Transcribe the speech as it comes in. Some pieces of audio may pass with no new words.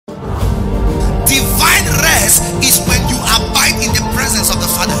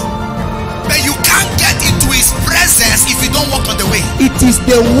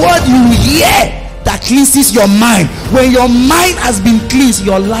the word you hear that cleanses your mind. When your mind has been cleansed,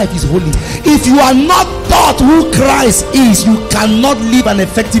 your life is holy. If you are not taught who Christ is, you cannot live an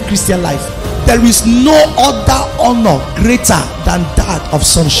effective Christian life. There is no other honor greater than that of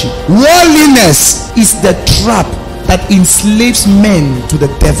sonship. Worldliness is the trap that enslaves men to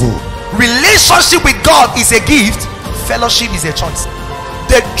the devil. Relationship with God is a gift. Fellowship is a choice.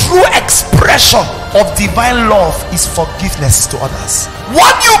 The true expression of divine love is forgiveness to others.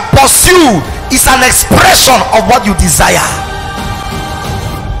 What you pursue is an expression of what you desire.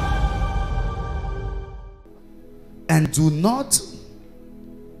 And do not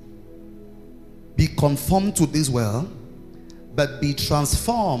be conformed to this world, but be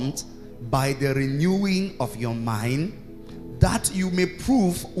transformed by the renewing of your mind, that you may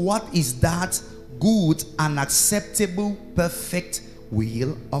prove what is that good and acceptable, perfect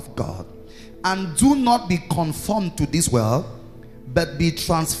will of God. And do not be conformed to this world, but be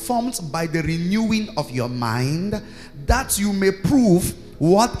transformed by the renewing of your mind, that you may prove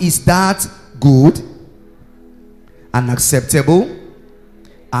what is that good and acceptable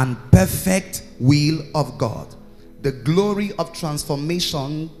and perfect will of God. The glory of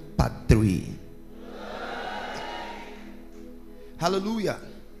transformation, part 3. Hallelujah.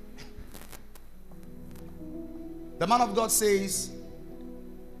 The man of God says,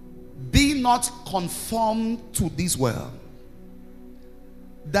 be not conformed to this world.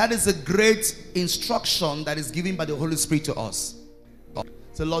 That is a great instruction that is given by the Holy Spirit to us.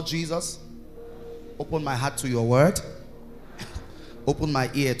 So Lord Jesus, open my heart to your word. Open my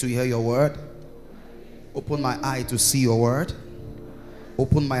ear to hear your word. Open my eye to see your word.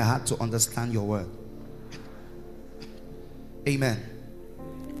 Open my heart to understand your word. Amen.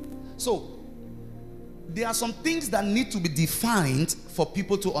 So, there are some things that need to be defined for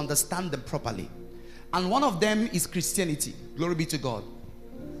people to understand them properly. And one of them is Christianity. Glory be to God.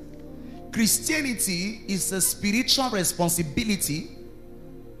 Christianity is a spiritual responsibility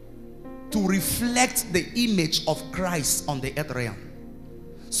to reflect the image of Christ on the earth realm.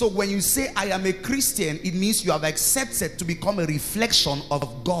 So when you say I am a Christian, it means you have accepted to become a reflection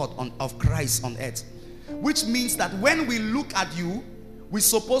of God, of Christ on earth. Which means that when we look at you, we're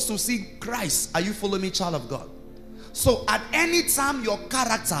supposed to see Christ. Are you following me, child of God? So at any time your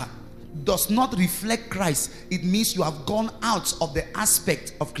character does not reflect Christ, it means you have gone out of the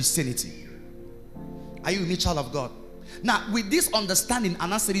aspect of Christianity. Are you with me, child of God? Now, with this understanding,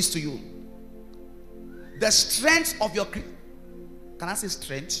 and answer this to you, the strength of your, can I say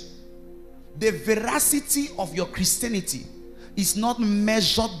strength? The veracity of your Christianity is not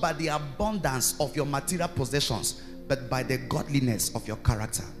measured by the abundance of your material possessions, but by the godliness of your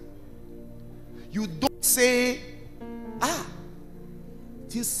character. You don't say,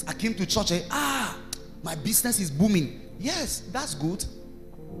 since I came to church, my business is booming. Yes, that's good.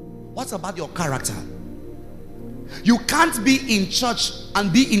 What about your character? You can't be in church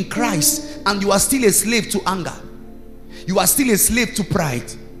and be in Christ and you are still a slave to anger. You are still a slave to pride.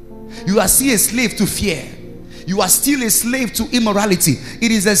 You are still a slave to fear. You are still a slave to immorality.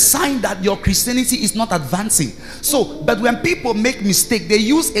 It is a sign that your Christianity is not advancing. So, but when people make mistake, they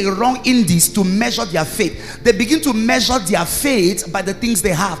use a wrong index to measure their faith. They begin to measure their faith by the things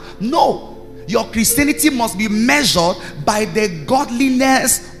they have. No, your Christianity must be measured by the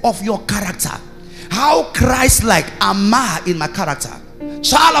godliness of your character. How Christ-like am I in my character?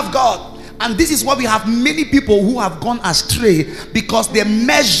 Child of God. And this is why we have many people who have gone astray, because they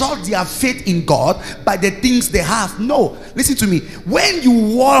measure their faith in God by the things they have. No, listen to me. When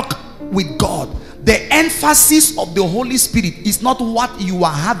you walk with God, the emphasis of the Holy Spirit is not what you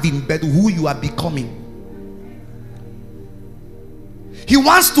are having, but who you are becoming. He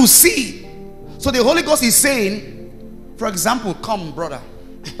wants to see. So the Holy Ghost is saying, for example, come brother,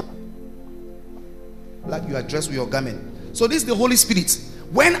 like you are dressed with your garment. So this is the Holy Spirit.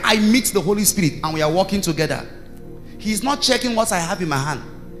 When I meet the Holy Spirit and we are walking together, he's not checking what I have in my hand.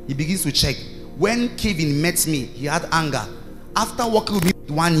 He begins to check. When Kevin met me, he had anger. After walking with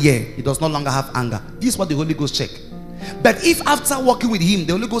me 1 year, he does no longer have anger. This is what the Holy Ghost check. But if after walking with him,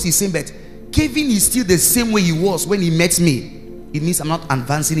 the Holy Ghost is saying that Kevin is still the same way he was when he met me, it means I'm not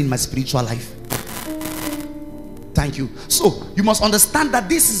advancing in my spiritual life. Thank you. So you must understand that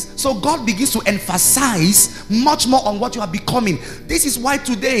this is, so God begins to emphasize much more on what you are becoming. This is why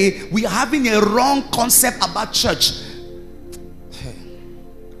today we are having a wrong concept about church.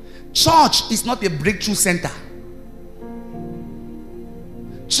 Church is not a breakthrough center.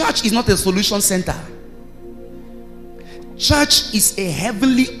 Church is not a solution center. Church is a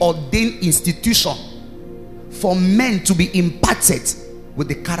heavenly ordained institution for men to be imparted with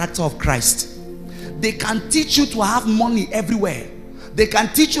the character of Christ. They can teach you to have money everywhere. They can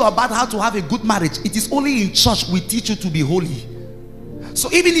teach you about how to have a good marriage. It is only in church we teach you to be holy. So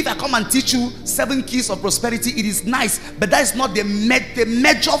even if I come and teach you 7 keys of prosperity, it is nice, but that is not the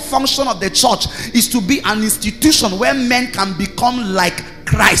major function of the church. Is to be an institution where men can become like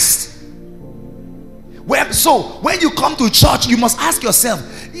Christ. So when you come to church, you must ask yourself,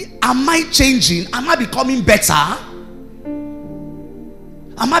 am I changing? Am I becoming better?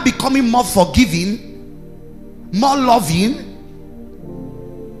 Am I becoming more forgiving, more loving?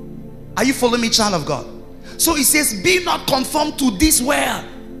 Are you following me, child of God? So it says, be not conformed to this world.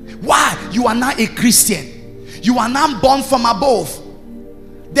 Why? You are now a Christian. You are now born from above.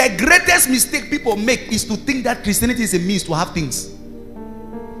 The greatest mistake people make is to think that Christianity is a means to have things.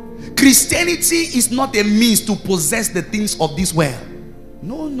 Christianity is not a means to possess the things of this world.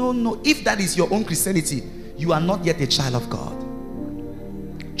 No, no, no. If that is your own Christianity, you are not yet a child of God.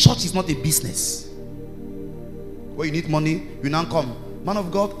 Church is not a business where you need money, you now come. Man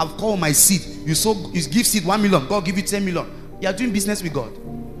of God, I've called my seed. You give seed 1 million, God give you 10 million. You are doing business with God.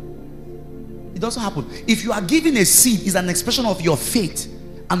 It doesn't happen. If you are giving a seed, is an expression of your faith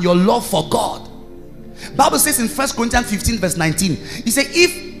and your love for God. Bible says in 1 Corinthians 15 verse 19, he said,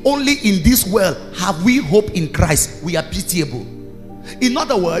 if only in this world have we hope in Christ, we are pitiable. In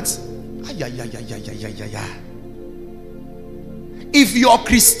other words, if your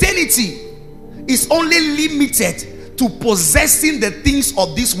Christianity is only limited to possessing the things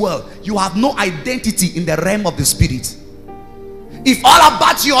of this world, you have no identity in the realm of the spirit. If all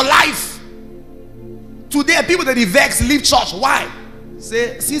about your life today, people that vex leave church. Why?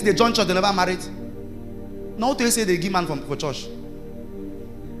 Say since they join church they never married. Now they say they give man for church.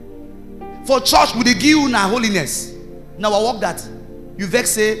 For church would they give you now holiness. Now I work that you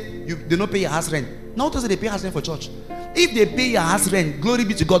vex say they don't pay your house rent. Now they say they pay house rent for church. If they pay your house rent, glory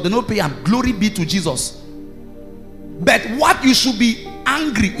be to God. They don't pay them, glory be to Jesus. But what you should be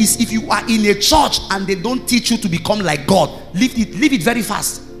angry is if you are in a church and they don't teach you to become like God. Leave it very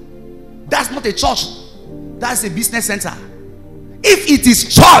fast. That's not a church. That's a business center. If it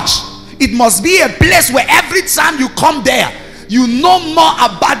is church, it must be a place where every time you come there, you know more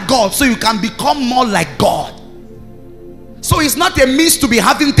about God so you can become more like God. So it's not a means to be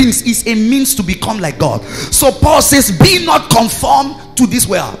having things, it's a means to become like God. So Paul says, be not conformed to this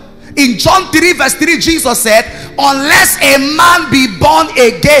world. In John 3 verse 3, Jesus said, unless a man be born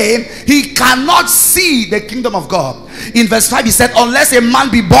again, he cannot see the kingdom of God. In verse 5 he said, unless a man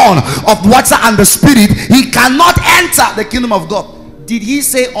be born of water and the spirit, he cannot enter the kingdom of God. Did he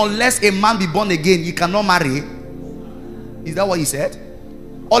say unless a man be born again, he cannot marry? Is that what he said?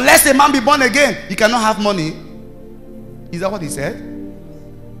 Unless a man be born again, he cannot have money. Is that what he said?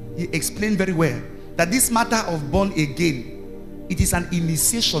 He explained very well that this matter of born again, it is an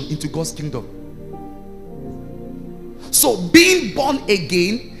initiation into God's kingdom. So being born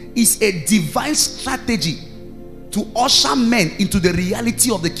again is a divine strategy to usher men into the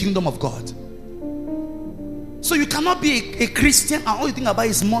reality of the kingdom of God. So you cannot be a Christian and all you think about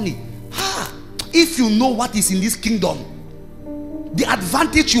is money. If you know what is in this kingdom, the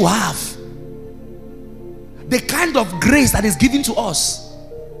advantage you have, the kind of grace that is given to us,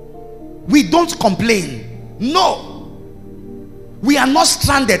 we don't complain. No. We are not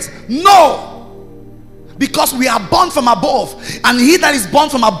stranded. No. Because we are born from above. And he that is born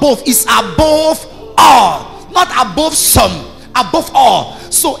from above is above all. Not above some. Above all.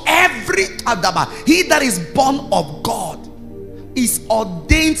 So he that is born of God is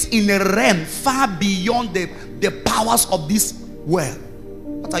ordained in a realm far beyond the powers of this world.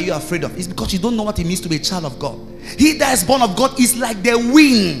 What are you afraid of? It's because you don't know what it means to be a child of God. He that is born of God is like the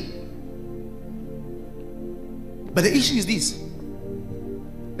wind. But the issue is this.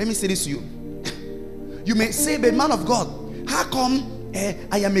 Let me say this to you. You may say, but man of God, how come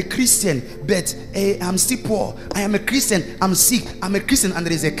I am a Christian but I'm still poor? I am a Christian, I'm sick. I'm a Christian and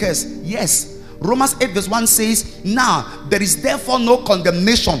there is a curse. Yes. Romans 8 verse 1 says, now there is therefore no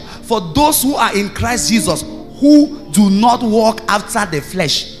condemnation for those who are in Christ Jesus, who do not walk after the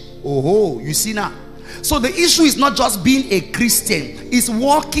flesh. Oh, you see now. So the issue is not just being a Christian, it's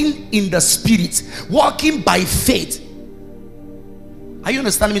walking in the spirit, walking by faith. Are you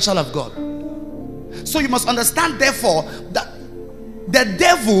understanding me, child of God? So you must understand therefore that the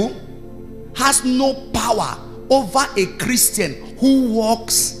devil has no power over a Christian who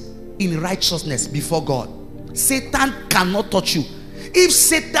walks in righteousness before God. Satan cannot touch you. If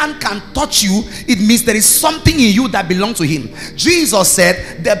Satan can touch you, it means there is something in you that belongs to him. Jesus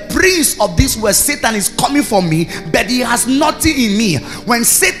said, the prince of this world, Satan, is coming for me, but he has nothing in me. When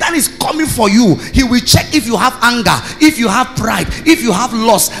Satan is coming for you, he will check if you have anger, if you have pride, if you have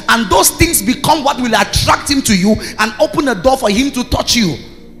lust, and those things become what will attract him to you and open the door for him to touch you.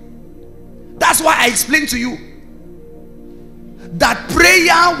 That's why I explained to you that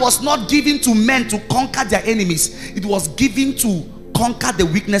prayer was not given to men to conquer their enemies. It was given to conquer the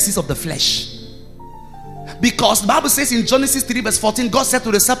weaknesses of the flesh. Because the Bible says in Genesis 3 verse 14, God said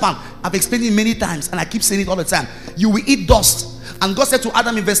to the serpent, I've explained it many times and I keep saying it all the time, you will eat dust. And God said to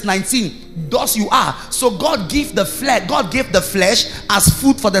Adam in verse 19, dust you are. So God gave the flesh as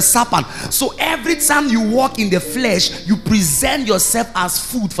food for the serpent. So every time you walk in the flesh, you present yourself as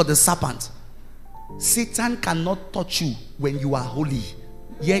food for the serpent. Satan cannot touch you when you are holy.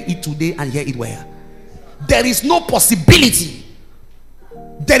 Hear it today and hear it where. There is no possibility.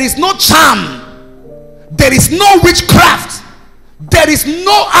 There is no charm. There is no witchcraft. There is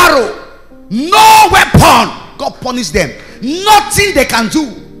no arrow. No weapon. God punish them. Nothing they can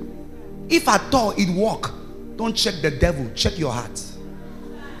do. If at all it work, don't check the devil, check your heart.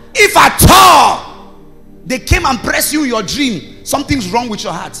 If at all they came and pressed you in your dream, something's wrong with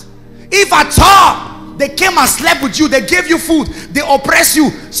your heart. If at all they came and slept with you, they gave you food, they oppress you,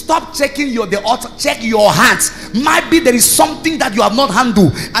 stop checking the altar, check your heart. Might be there is something that you have not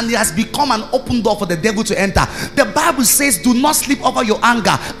handled and it has become an open door for the devil to enter. The Bible says, do not sleep over your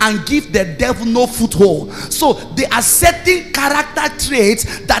anger and give the devil no foothold. So there are certain character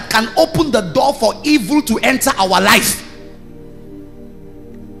traits that can open the door for evil to enter our life.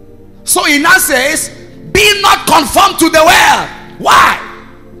 So he now says, be not conformed to the world. Why?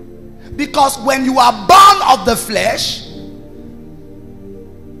 Because when you are born of the flesh,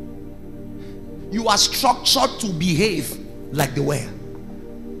 you are structured to behave like the world.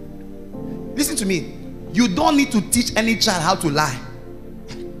 Listen to me. You don't need to teach any child how to lie.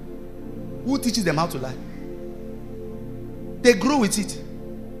 Who teaches them how to lie? They grow with it.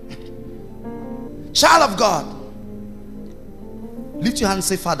 Child of God, lift your hand and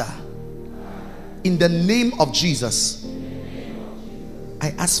say, Father, in the name of Jesus,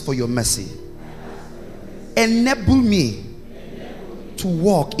 I ask for your mercy. Enable me to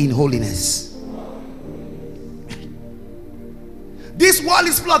walk in holiness. This world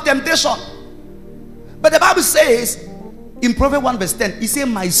is full of temptation. But the Bible says in Proverbs 1 verse 10, it says,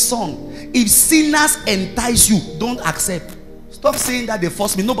 my son, if sinners entice you, don't accept. Stop saying that they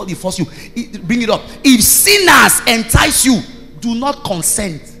force me. Nobody force you. Bring it up. If sinners entice you, do not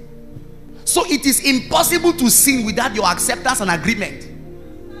consent. So it is impossible to sin without your acceptance and agreement.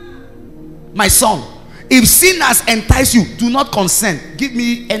 My son, if sinners entice you, do not consent. Give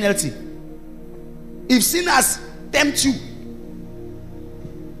me NLT. If sinners tempt you,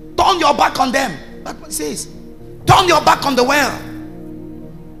 turn your back on them. That's what it says. Turn your back on the world.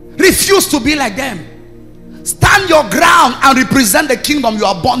 Refuse to be like them. Stand your ground and represent the kingdom you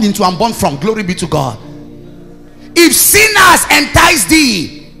are born into and born from. Glory be to God. If sinners entice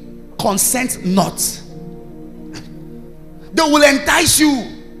thee, consent not. They will entice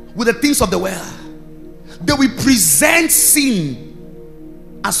you with the things of the world. They will present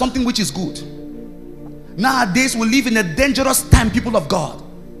sin as something which is good. Nowadays we live in a dangerous time, people of God,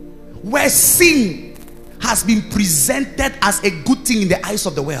 where sin has been presented as a good thing in the eyes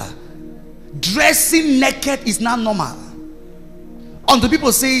of the world. Dressing naked is now normal. Until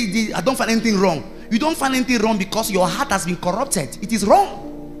people say, I don't find anything wrong. You don't find anything wrong because your heart has been corrupted. It is wrong.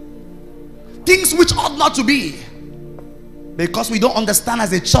 Things which ought not to be. Because we don't understand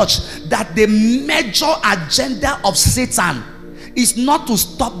as a church that the major agenda of Satan is not to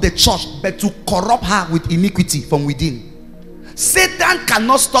stop the church, but to corrupt her with iniquity from within. Satan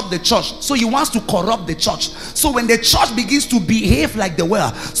cannot stop the church, so he wants to corrupt the church. So when the church begins to behave like the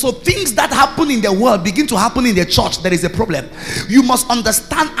world, so things that happen in the world begin to happen in the church, there is a problem. You must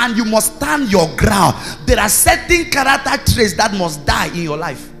understand and you must stand your ground. There are certain character traits that must die in your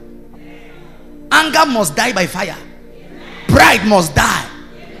life. Anger must die by fire. Pride must die.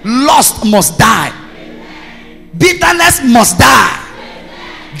 Lust must die. Bitterness must die.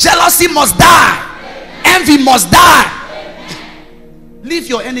 Jealousy must die. Envy must die. Leave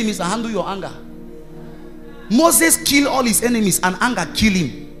your enemies and handle your anger. Moses killed all his enemies and anger killed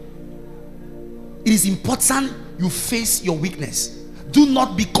him. It is important you face your weakness. Do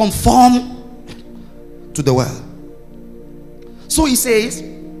not be conformed to the world. So he says,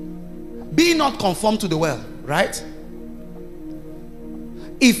 be not conformed to the world, right?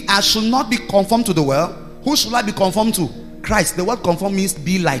 If I should not be conformed to the world, who should I be conformed to? Christ. The word conform means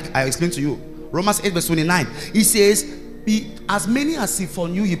be like. I explained to you. Romans 8 verse 29. He says, As many as he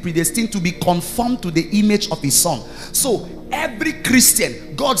foreknew, he predestined to be conformed to the image of his son. So every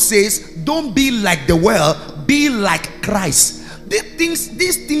Christian, God says, don't be like the world, be like Christ.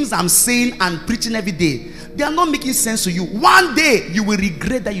 These things I'm saying and preaching every day, they are not making sense to you. One day you will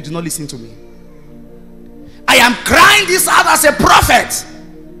regret that you did not listen to me. I am crying this out as a prophet.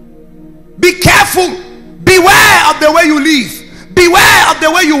 Be careful. Beware of the way you live. Beware of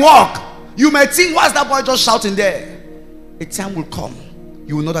the way you walk. You may think, what's that boy just shouting there? A time will come,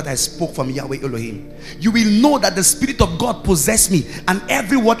 you will know that I spoke from Yahweh Elohim. You will know that the Spirit of God possessed me, and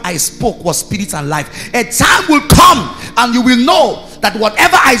every word I spoke was spirit and life. A time will come and you will know that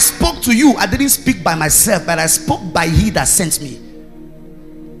whatever I spoke to you, I didn't speak by myself, but I spoke by he that sent me.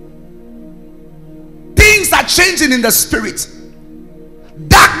 Things are changing in the spirit.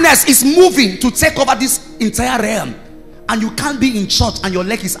 Darkness is moving to take over this entire realm, and you can't be in church and your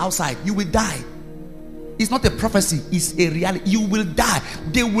leg is outside. You will die. It's not a prophecy, it's a reality. You will die.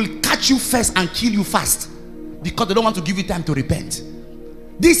 They will catch you first and kill you fast, because they don't want to give you time to repent.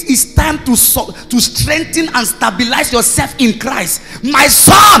 This is time to strengthen and stabilize yourself in Christ. My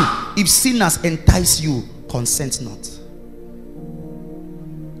son, if sinners entice you, consent not.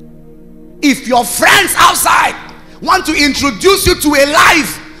 If your friends outside want to introduce you to a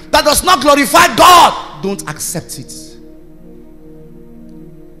life that does not glorify God, don't accept it.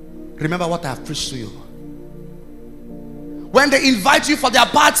 Remember what I have preached to you. When they invite you for their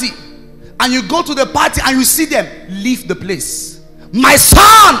party and you go to the party and you see them, leave the place. My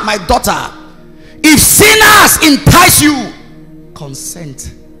son, my daughter, if sinners entice you,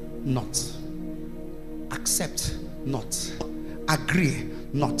 consent not. Accept not. Agree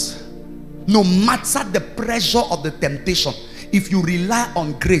not. No matter the pressure of the temptation, if you rely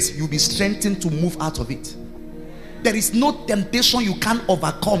on grace, you'll be strengthened to move out of it. There is no temptation you can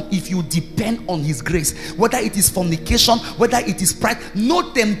overcome if you depend on his grace. Whether it is fornication, whether it is pride,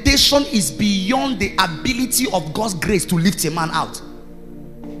 no temptation is beyond the ability of God's grace to lift a man out.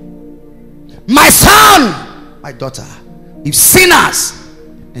 My son, my daughter, if sinners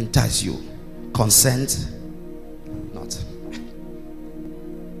entice you, consent not.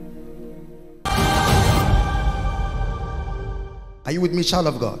 Are you with me, child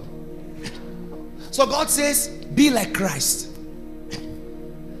of God? So God says, be like Christ.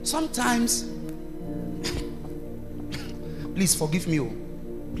 Sometimes, please forgive me, oh,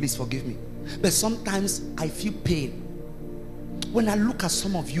 please forgive me, but sometimes I feel pain. When I look at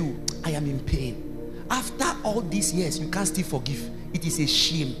some of you, I am in pain. After all these years, you can't still forgive. It is a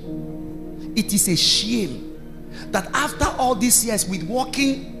shame. It is a shame that after all these years with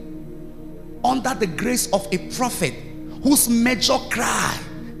walking under the grace of a prophet whose major cry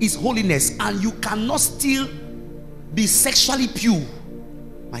is holiness, and you cannot still be sexually pure.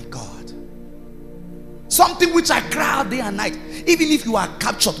 My God, something which I cry out day and night. Even if you are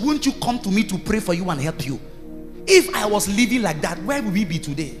captured, won't you come to me to pray for you and help you? If I was living like that, where would we be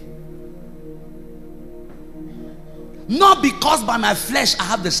today? Not because by my flesh I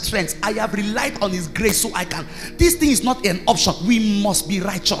have the strength. I have relied on his grace so I can. This thing is not an option. We must be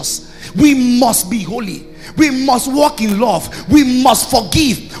righteous. We must be holy. We must walk in love. We must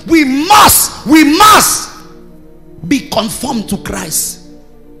forgive. We must be conformed to Christ.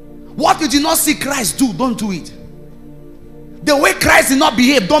 What you did not see Christ do, don't do it. The way Christ did not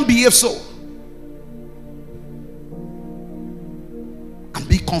behave, don't behave so. And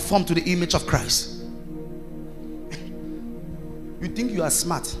be conformed to the image of Christ. You think you are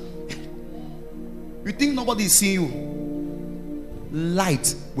smart. You think nobody is seeing you.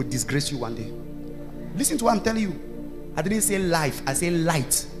 Light will disgrace you one day. Listen to what I'm telling you. I didn't say life, I say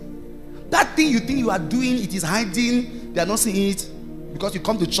light. That thing you think you are doing, it is hiding. They are not seeing it. Because you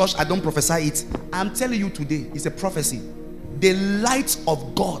come to church, I don't prophesy it. I'm telling you today, it's a prophecy. The light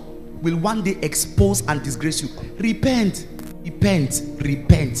of God will one day expose and disgrace you. Repent, repent,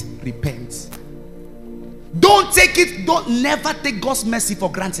 repent, repent. Don't take it, never take God's mercy for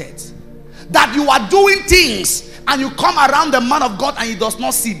granted. That you are doing things and you come around the man of God and he does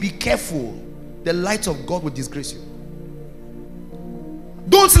not see. Be careful. The light of God will disgrace you.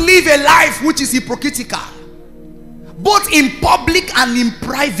 Don't live a life which is hypocritical. Both in public and in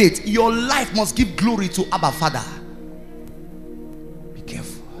private, your life must give glory to Abba Father. Be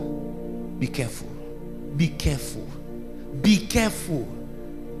careful. Be careful. Be careful. Be careful.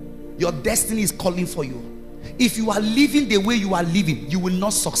 Your destiny is calling for you. If you are living the way you are living, you will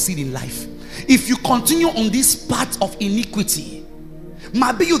not succeed in life. If you continue on this path of iniquity,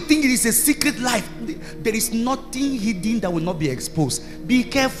 maybe you think it is a secret life. There is nothing hidden that will not be exposed. Be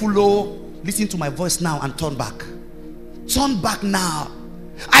careful, oh. Listen to my voice now and turn back. Turn back now.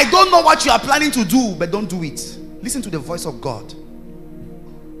 I don't know what you are planning to do, but don't do it. Listen to the voice of God.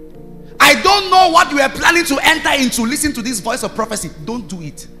 I don't know what you are planning to enter into. Listen to this voice of prophecy. Don't do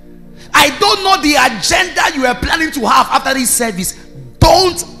it. I don't know the agenda you are planning to have after this service.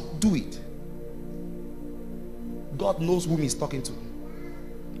 Don't do it. God knows whom he's talking to.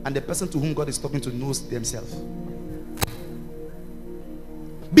 And the person to whom God is talking to knows themselves.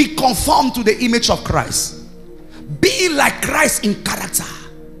 Be conformed to the image of Christ. Be like Christ in character.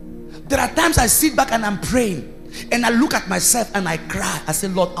 There are times I sit back and I'm praying, and I look at myself and I cry. I say,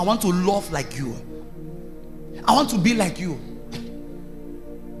 Lord, I want to love like you. I want to be like you.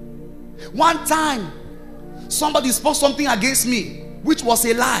 One time, somebody spoke something against me, which was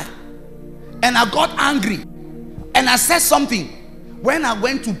a lie. And I got angry. And I said something. When I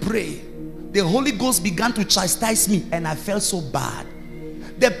went to pray, the Holy Ghost began to chastise me, and I felt so bad.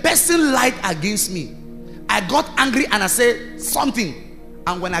 The person lied against me. I got angry and I said something.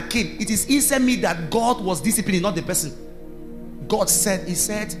 And when I came, it is inside me that God was disciplining, not the person. God said, he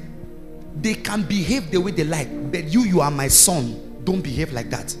said, they can behave the way they like, but you are my son. Don't behave like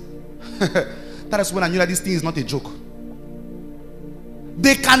that. That is when I knew that this thing is not a joke.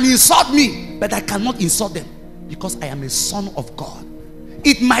 They can insult me, but I cannot insult them, because I am a son of God.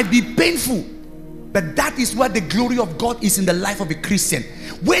 It might be painful, but that is where the glory of God is in the life of a Christian.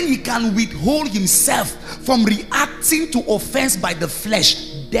 When he can withhold himself from reacting to offense by the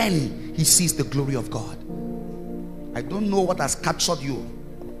flesh, then he sees the glory of God. I don't know what has captured you.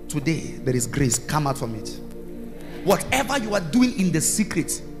 Today, there is grace. Come out from it. Whatever you are doing in the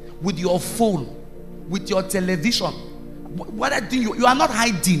secret, with your phone, with your television, what I think you are not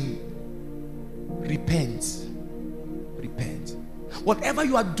hiding. Repent. Repent. Whatever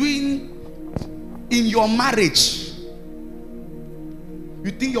you are doing in your marriage, you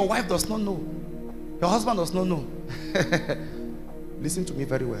think your wife does not know, your husband does not know. Listen to me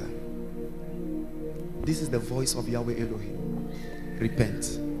very well. This is the voice of Yahweh Elohim.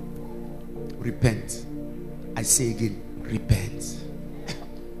 Repent. Repent. I say again, repent.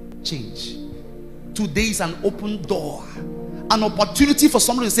 Change. Today is an open door, an opportunity for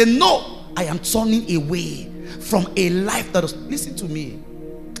somebody to say, no, I am turning away from a life that is. Listen to me.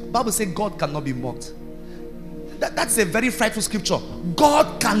 The Bible says God cannot be mocked. That's a very frightful scripture.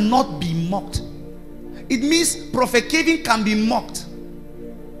 God cannot be mocked. It means Prophet Kevin can be mocked.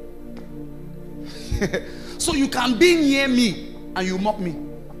 So you can be near me and you mock me.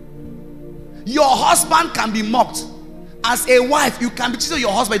 Your husband can be mocked. As a wife, you can be cheating on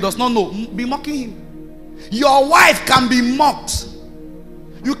your husband, he does not know, be mocking him. Your wife can be mocked.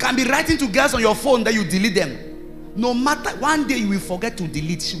 You can be writing to girls on your phone that you delete them. No matter, one day you will forget to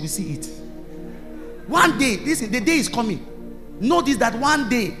delete, she will see it. One day, the day is coming. Know this, that one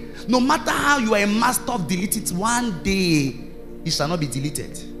day, no matter how you are a master of delete it, one day it shall not be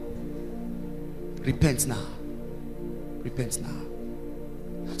deleted. Repent now. Repent now.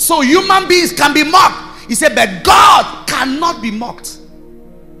 So human beings can be mocked. He said, but God cannot be mocked.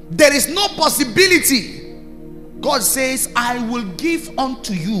 There is no possibility. God says, I will give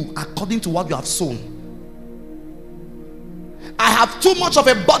unto you according to what you have sown. I have too much of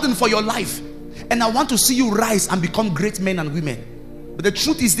a burden for your life, and I want to see you rise and become great men and women. But the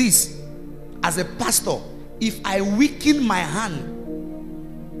truth is this: as a pastor, if I weaken my hand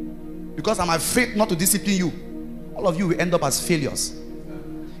because I'm afraid not to discipline you, all of you will end up as failures.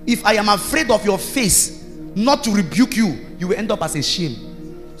 If I am afraid of your face not to rebuke you, you will end up as a shame.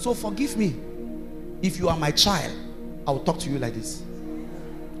 So forgive me. If you are my child, I will talk to you like this.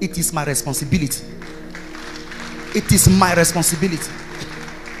 It is my responsibility. It is my responsibility.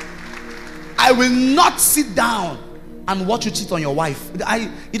 I will not sit down and watch you cheat on your wife.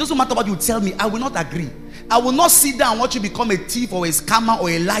 It doesn't matter what you tell me, I will not agree. I will not sit down and watch you become a thief or a scammer or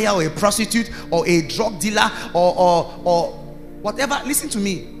a liar or a prostitute or a drug dealer or whatever. Listen to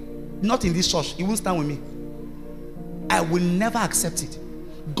me. Not in this church. It won't stand with me. I will never accept it.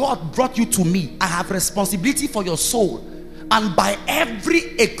 God brought you to me. I have responsibility for your soul. And by every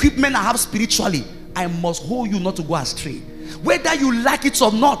equipment I have spiritually, I must hold you not to go astray. Whether you like it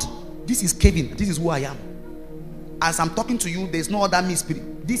or not, this is Kevin. This is who I am. As I'm talking to you, there's no other me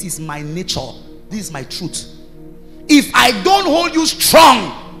spirit. This is my nature. This is my truth. If I don't hold you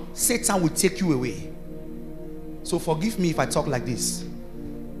strong, Satan will take you away. So forgive me if I talk like this.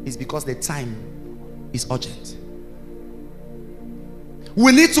 It's because the time is urgent.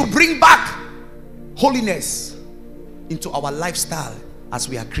 We need to bring back holiness into our lifestyle as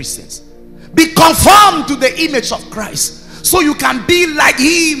we are Christians. Be conformed to the image of Christ so you can be like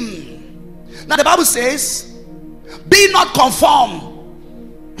him. Now the Bible says, be not conformed.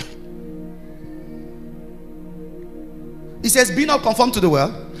 It says, be not conformed to the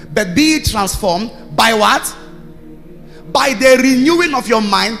world, but be transformed by what? by the renewing of your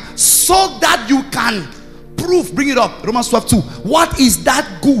mind, so that you can prove, bring it up, Romans 12:2. What is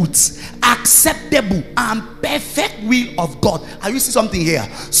that good, acceptable, and perfect will of God? Are you seeing something here?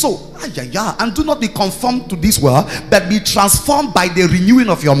 So, and do not be conformed to this world, but be transformed by the renewing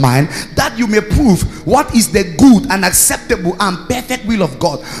of your mind, that you may prove what is the good and acceptable and perfect will of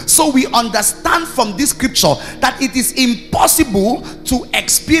God. So we understand from this scripture that it is impossible to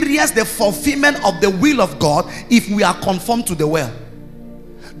experience the fulfillment of the will of God if we are conformed to the world.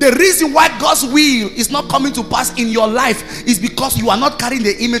 The reason why God's will is not coming to pass in your life is because you are not carrying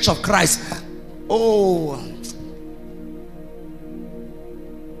the image of Christ. Oh,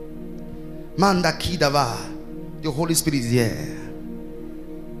 Manda Kidava, the Holy Spirit is here.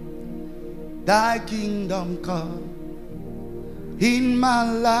 Thy kingdom come in my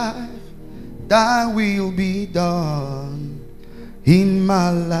life, thy will be done in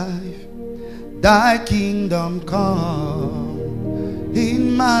my life. Thy kingdom come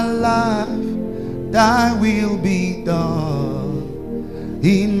in my life, thy will be done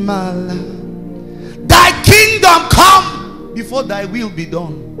in my life. Thy kingdom come before thy will be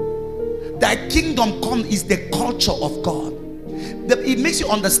done. Thy kingdom come is the culture of God. It makes you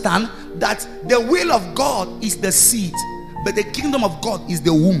understand that the will of God is the seed, but the kingdom of God is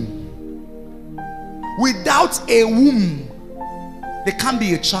the womb. Without a womb, there can't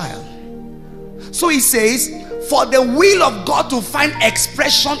be a child. So he says, for the will of God to find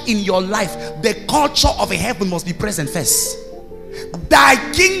expression in your life, the culture of heaven must be present first. Thy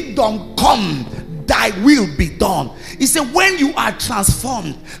kingdom come, thy will be done. He said, when you are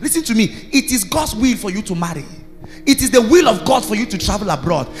transformed, listen to me, it is God's will for you to marry. It is the will of God for you to travel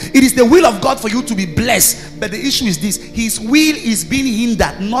abroad. It is the will of God for you to be blessed. But the issue is this: his will is being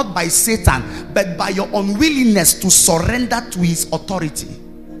hindered not by Satan, but by your unwillingness to surrender to his authority.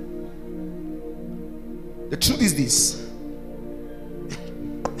 The truth is this: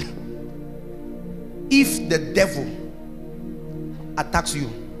 if the devil attacks you,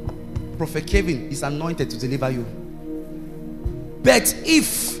 Prophet Kevin is anointed to deliver you. But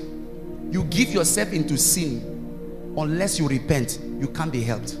if you give yourself into sin, unless you repent, you can't be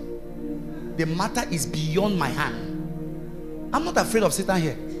helped. The matter is beyond my hand. I'm not afraid of Satan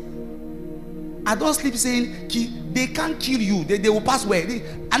here. I don't sleep saying they can't kill you, they will pass away.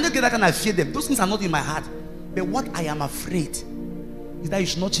 I'm not that kind of fear them. Those things are not in my heart. But what I am afraid is that you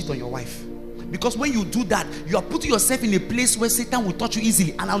should not cheat on your wife. Because when you do that, you are putting yourself in a place where Satan will touch you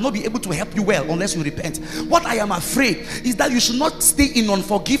easily, and I'll not be able to help you well unless you repent. What I am afraid is that you should not stay in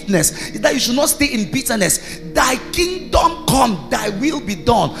unforgiveness, is that you should not stay in bitterness. Thy kingdom come, thy will be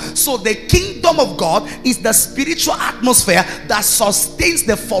done. So the kingdom of God is the spiritual atmosphere that sustains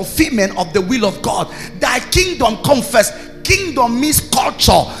the fulfillment of the will of God. Thy kingdom come first. Kingdom means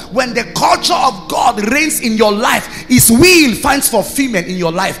culture. When the culture of God reigns in your life, his will finds fulfillment in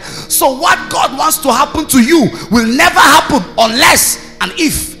your life. So what God wants to happen to you will never happen unless and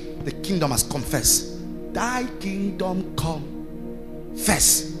if the kingdom has come first. Thy kingdom come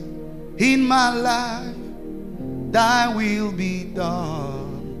first in my life, thy will be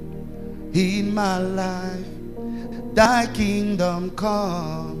done in my life. Thy kingdom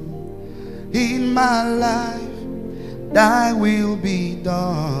come in my life, thy will be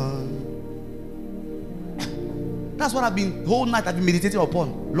done. That's what I've been, whole night I've been meditating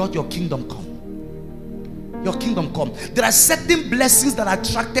upon. Lord, your kingdom come. Your kingdom come. There are certain blessings that are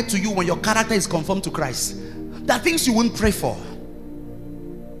attracted to you when your character is conformed to Christ. There are things you won't pray for.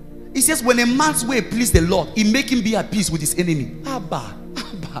 He says, when a man's way please the Lord, he make him be at peace with his enemy. Abba.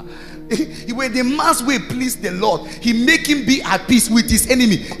 When the man's way please the Lord, he make him be at peace with his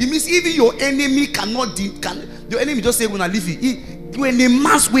enemy. It means even your enemy cannot your enemy just say, when I leave you. When a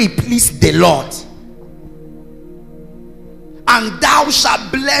man's way please the Lord, and thou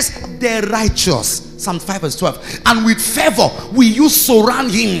shalt bless the righteous. Psalm 5 verse 12. And with favor will you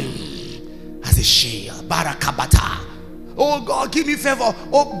surround him as a shield. Barakabata. Oh God, give me favor.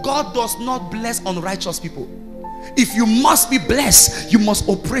 Oh, God does not bless unrighteous people. If you must be blessed, you must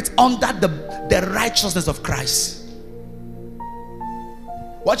operate under the righteousness of Christ.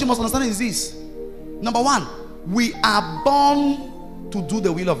 What you must understand is this: number one, we are born to do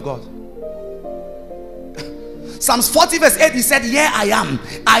the will of God. Psalms 40 verse 8, he said, here I am,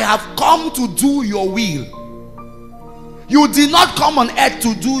 I have come to do your will. You did not come on earth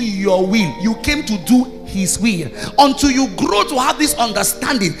to do your will, you came to do his will. Until you grow to have this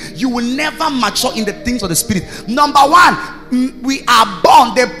understanding, you will never mature in the things of the spirit. Number one, we are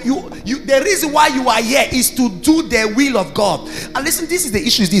born, the reason why you are here is to do the will of God. And listen, this is the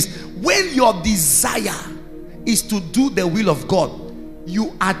issue, is this: when your desire is to do the will of God,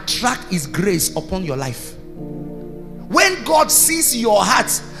 you attract his grace upon your life. When God sees your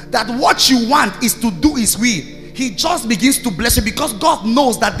heart, that what you want is to do his will, he just begins to bless you, because God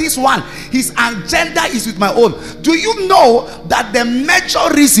knows that this one, his agenda is with my own. Do you know that the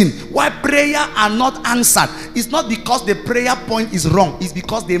major reason why prayer are not answered is not because the prayer point is wrong, it's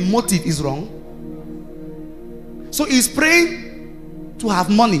because the motive is wrong? So he's praying to have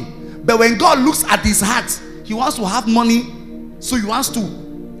money, but when God looks at his heart, he wants to have money, so he wants to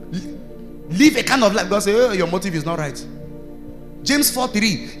live a kind of life. God says, oh, your motive is not right. James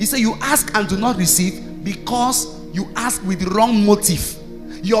 4:3, he said, you ask and do not receive because you ask with the wrong motive.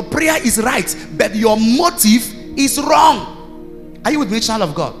 Your prayer is right, but your motive is wrong. Are you with me, child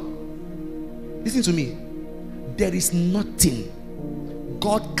of God? Listen to me. There is nothing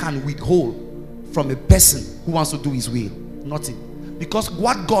God can withhold from a person who wants to do his will. Nothing. Because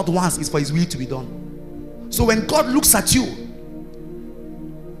what God wants is for his will to be done. So when God looks at you,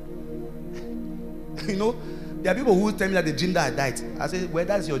 you know, there are people who tell me that the dream that I died. I say, well,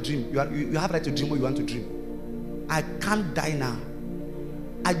 that's your dream. You have right to dream what you want to dream. I can't die now.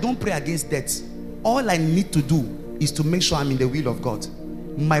 I don't pray against death. All I need to do is to make sure I'm in the will of God.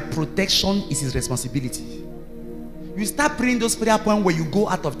 My protection is his responsibility. You start praying those prayer points where you go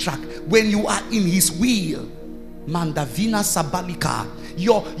out of track. When you are in his will, Mandavina Sabalika,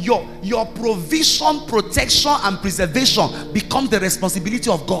 your provision, protection, and preservation becomes the responsibility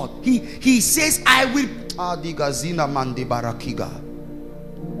of God. He says, I will.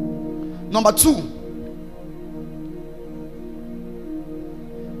 Number 2,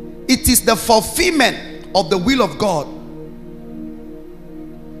 it is the fulfillment of the will of God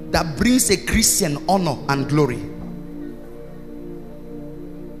that brings a Christian honor and glory.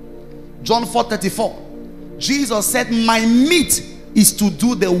 John 4:34, Jesus said, my meat is to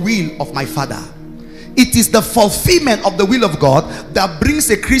do the will of my Father. It is the fulfillment of the will of God that brings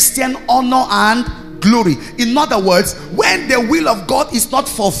a Christian honor and glory. In other words, when the will of God is not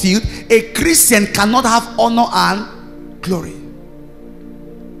fulfilled, a Christian cannot have honor and glory.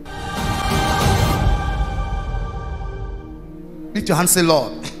 Lift your hand, say,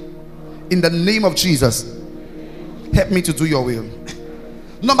 Lord, in the name of Jesus, help me to do your will.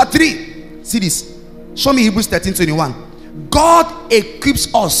 Number 3, see this. Show me Hebrews 13:21. God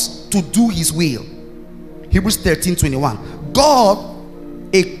equips us to do his will. Hebrews 13:21. God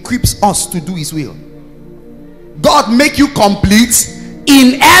equips us to do his will. God make you complete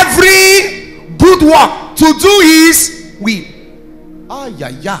in every good work to do his will.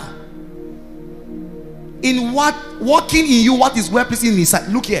 In what working in you, what is well pleasing in his sight.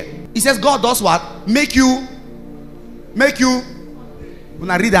 Look here. He says God does what? Make you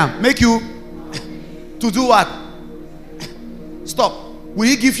when I read them, make you to do what? Stop. Will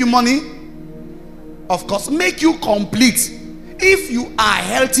he give you money? Of course. Make you complete. If you are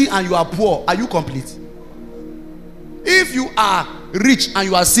healthy and you are poor, are you complete? If you are rich and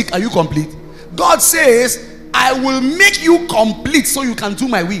you are sick, are you complete? God says, I will make you complete so you can do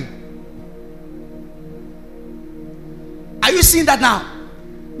my will. Are you seeing that now?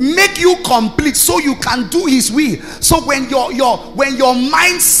 Make you complete so you can do his will. So when your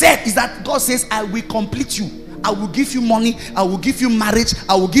mindset is that God says, I will complete you, I will give you money, I will give you marriage,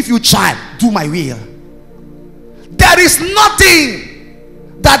 I will give you child, do my will. There is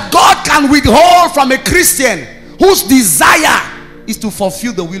nothing that God can withhold from a Christian whose desire is to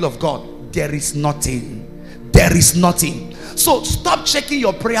fulfill the will of God. There is nothing. There is nothing. So stop checking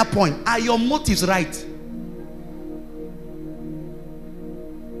your prayer point. Are your motives right?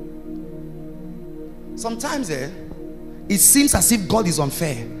 Sometimes it seems as if God is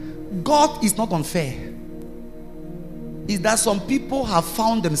unfair. God is not unfair. It's that some people have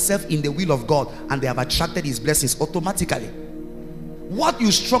found themselves in the will of God and they have attracted his blessings automatically. What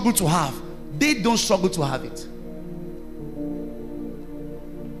you struggle to have, they don't struggle to have it.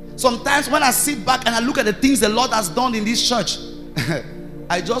 Sometimes when I sit back and I look at the things the Lord has done in this church,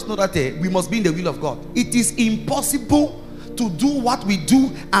 I just know that we must be in the will of God. It is impossible to do what we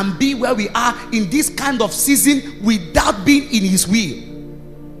do and be where we are in this kind of season without being in his will.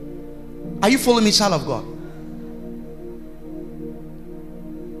 Are you following me, child of God?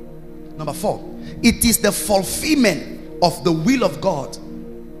 Number 4, it is the fulfillment of the will of God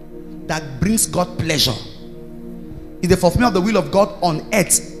that brings God pleasure. It's the fulfillment of the will of God on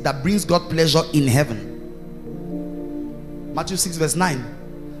earth that brings God pleasure in heaven. Matthew 6:9.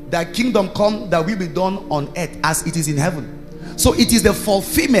 Thy kingdom come, that will be done on earth as it is in heaven. So it is the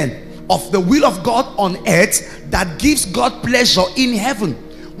fulfillment of the will of God on earth that gives God pleasure in heaven.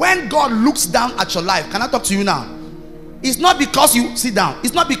 When God looks down at your life, can I talk to you now? It's not because you sit down,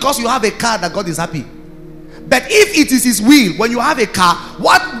 it's not because you have a car that God is happy. But if it is his will, when you have a car,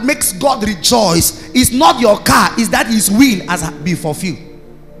 what what makes God rejoice is not your car, is that his will has been fulfilled.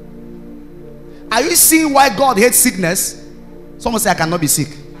 Are you seeing why God hates sickness? Someone say, I cannot be sick.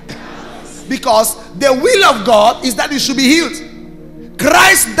 Because the will of God is that you should be healed.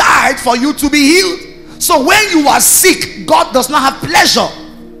 Christ died for you to be healed. So when you are sick, God does not have pleasure.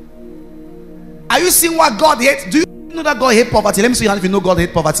 Are you seeing what God hates? Do you know that God hates poverty? Let me see if you know God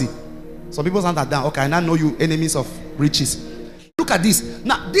hates poverty. Some people stand that down. Okay, I now know you enemies of riches. Look at this.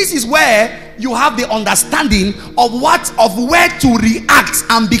 Now, this is where you have the understanding of where to react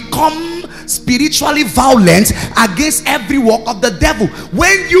and become spiritually violent against every work of the devil.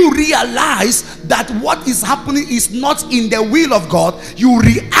 When you realize that what is happening is not in the will of God, you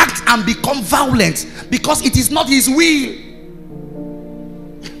react and become violent because it is not his will.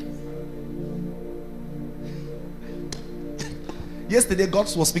 Yesterday,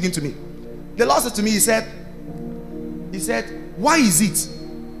 God was speaking to me. The Lord said to me, He said, why is it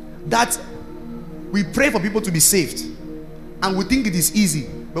that we pray for people to be saved and we think it is easy,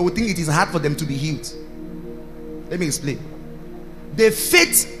 but we think it is hard for them to be healed? Let me explain. The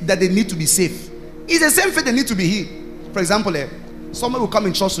faith that they need to be saved is the same faith they need to be healed. For example, someone will come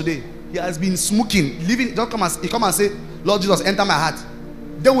in church today. He has been smoking, living. Don't come and say, Lord Jesus, enter my heart.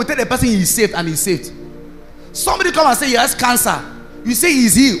 Then we tell the person he is saved and he is saved. Somebody come and say he has cancer. You say he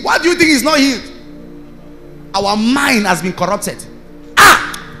is healed. Why do you think he is not healed? Our mind has been corrupted.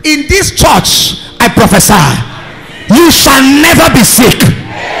 In this church, I prophesy, you shall never be sick.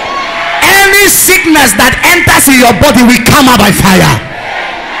 Any sickness that enters in your body will come out by fire.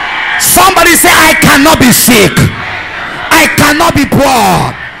 Somebody say, I cannot be sick. I cannot be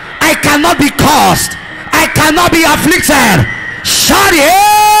poor. I cannot be cursed. I cannot be afflicted. Shout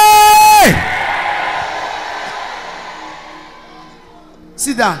it.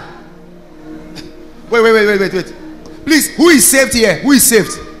 Sit down. Wait. Please, who is saved here? Who is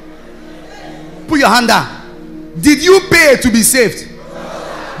saved? Put your hand down. Did you pay to be saved?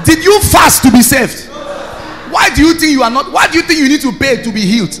 Did you fast to be saved? Why do you think you are not? Why do you think you need to pay to be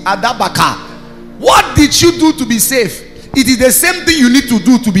healed? Adabaka. What did you do to be saved? It is the same thing you need to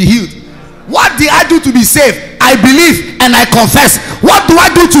do to be healed. What did I do to be saved? I believe and I confess. What do I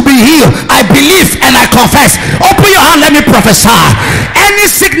do to be healed? I believe and I confess. Open your hand, let me prophesy. Any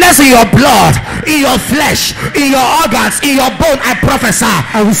sickness in your blood, in your flesh, in your organs, in your bone, I prophesy.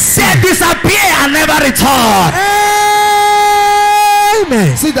 I will say disappear and never return.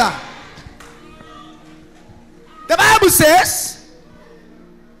 Amen. Sit down. The Bible says,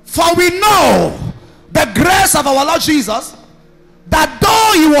 for we know the grace of our Lord Jesus, that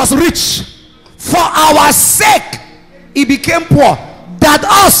though he was rich, for our sake he became poor, that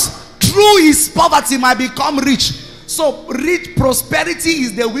us through his poverty might become rich. So rich prosperity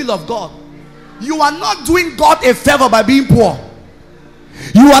is the will of God. You are not doing God a favor by being poor.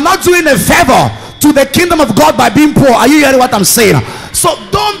 You are not doing a favor to the kingdom of God by being poor. Are you hearing what I'm saying? So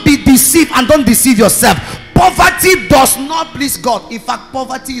don't be deceived and don't deceive yourself. Poverty does not please God. In fact,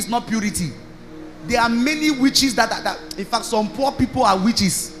 poverty is not purity. There are many witches that in fact, some poor people are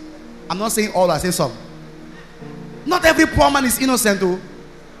witches. I'm not saying all, I say some. Not every poor man is innocent though.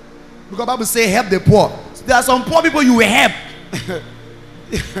 Because the Bible says help the poor. There are some poor people you will help.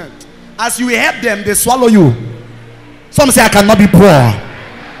 As you will help them, they swallow you. Some say I cannot be poor.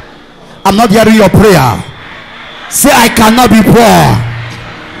 I'm not hearing your prayer. Say I cannot be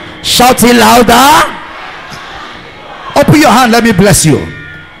poor. Shout it louder. Open your hand, let me bless you.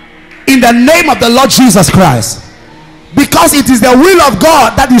 In the name of the Lord Jesus Christ. Because it is the will of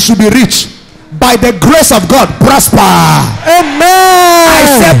God that you should be rich. By the grace of God, prosper. Amen.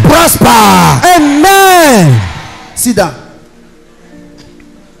 I said prosper. Amen. Sit down.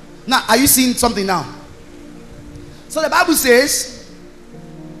 Now, are you seeing something now? So the Bible says,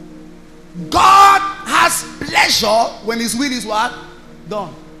 God has pleasure when his will is what?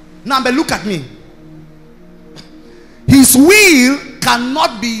 Done. Now, but look at me. His will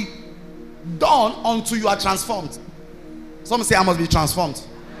cannot be done until you are transformed. Some say I must be transformed.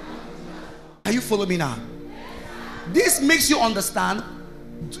 Are you following me now? This makes you understand.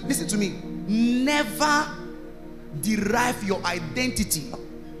 Listen to me. Never derive your identity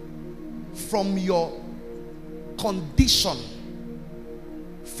from your condition,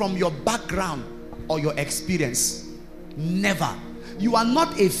 from your background or your experience. Never. You are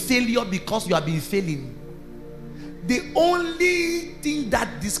not a failure because you have been failing. The only thing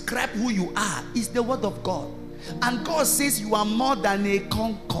that describes who you are is the word of God. And God says you are more than a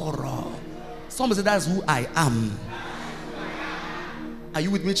conqueror. Somebody say that's who I am. Are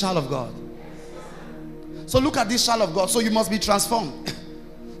you with me, child of God? So look at this, child of God. So you must be transformed.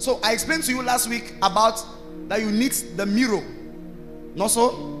 So I explained to you last week about that you need the mirror. Not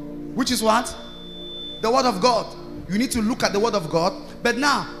so? Which is what? The word of God. You need to look at the word of God. But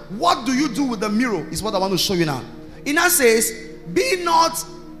now, what do you do with the mirror is what I want to show you now. It now says, be not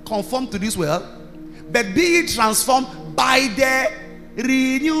conformed to this world, but be ye transformed by the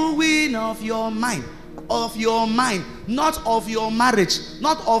renewing of your mind. Of your mind, not of your marriage,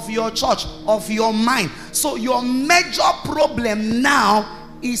 not of your church, of your mind. So your major problem now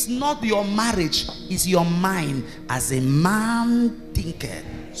is not your marriage, is your mind. As a man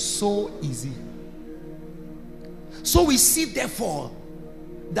thinketh, so easy. So we see therefore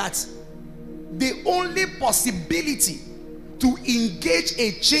that the only possibility to engage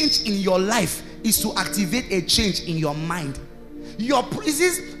a change in your life is to activate a change in your mind. Your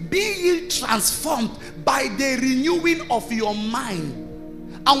praises, be ye transformed by the renewing of your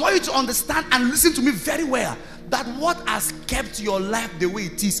mind. I want you to understand and listen to me very well, that what has kept your life the way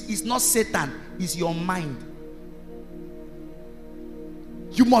it is not Satan, it's your mind.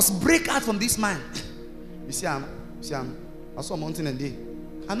 You must break out from this mind. You see, I saw a mountain and day.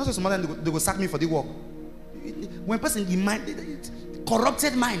 I know some other they will sack me for the work. When a person in mind,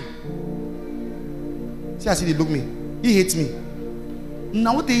 corrupted mind. See, I see they look me. He hates me.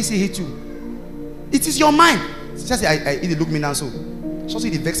 Now what they say hate you? It is your mind. Just say they look me now so. So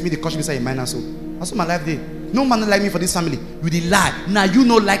they vex me, they crush me inside your mind now so. That's my life there. No man like me for this family. You did lie. Now you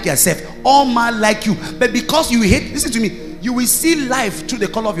know like yourself. All man like you. But because you hate, listen to me, you will see life through the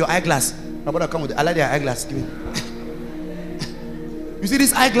color of your eyeglass. My brother come with it. I like their eyeglass. Give me. You see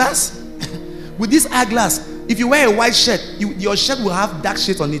this eyeglass? With this eyeglass, if you wear a white shirt, your shirt will have dark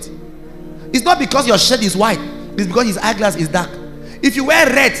shades on it. It's not because your shirt is white. It's because his eyeglass is dark. If you wear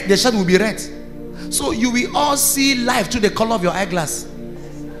red, the shirt will be red. So you will all see life through the color of your eyeglass.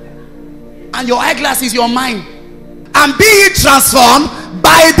 And your eyeglass is your mind. And be ye transformed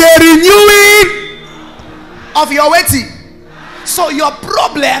by the renewing of your waiting. So your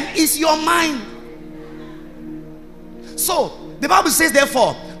problem is your mind. So the Bible says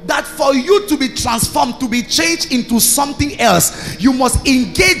therefore that for you to be transformed, to be changed into something else, you must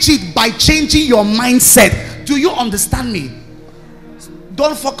engage it by changing your mindset. Do you understand me?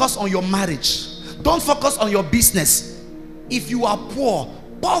 Don't focus on your marriage. Don't focus on your business. If you are poor,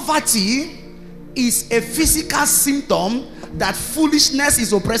 poverty is a physical symptom that foolishness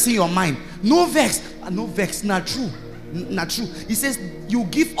is oppressing your mind. No vex. No vex. Not true. Not true. He says you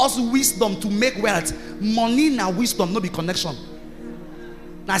give us wisdom to make wealth. Money na wisdom, no be connection.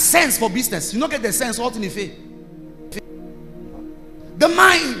 Now sense for business. You don't get the sense what in the faith. The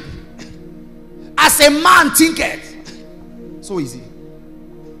mind. As a man thinketh. So easy.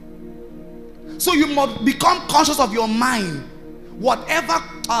 So you must become conscious of your mind. Whatever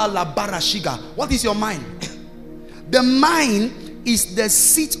what is your mind? The mind is the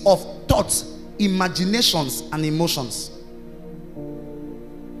seat of thoughts, imaginations, and emotions.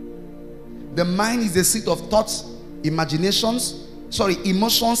 The mind is the seat of thoughts, emotions,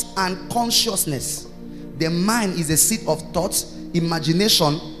 and consciousness. The mind is the seat of thoughts,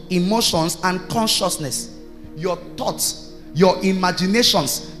 imagination, emotions, and consciousness. Your thoughts, your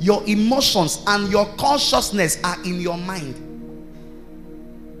imaginations, your emotions, and your consciousness are in your mind.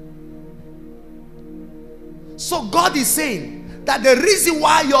 So God is saying that the reason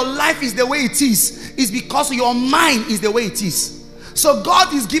why your life is the way it is because your mind is the way it is. So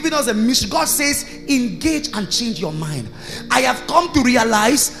God is giving us a mission. God says, engage and change your mind. I have come to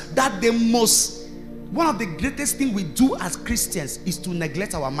realize that one of the greatest things we do as Christians is to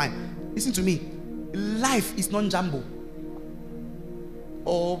neglect our mind. Listen to me. Life is not jumbo.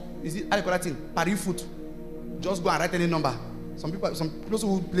 Or is it, how do you call that thing? Pari foot. Just go and write any number. Some people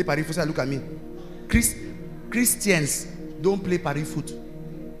who play pari foot say, look at me. Christians don't play pari foot.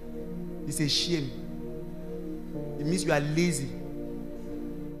 It's a shame. It means you are lazy.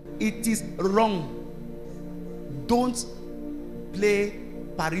 It is wrong. Don't play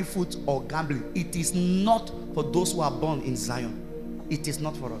pari foot or gambling. It is not for those who are born in Zion. It is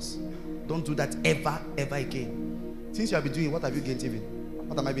not for us. Don't do that ever again. Since you have been doing, what have you gained even?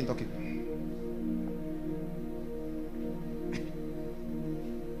 What am I been talking?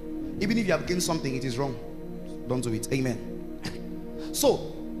 Even if you have gained something, it is wrong. Don't do it. Amen.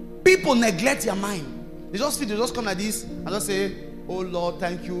 So people neglect their mind. They just come like this and just say, oh Lord,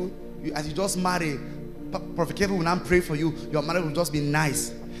 thank you. As you just marry, Prophet Kevin will not pray for you. Your marriage will just be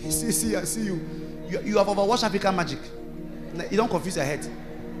nice. See, I see you. You have overwatched African magic. You don't confuse your head.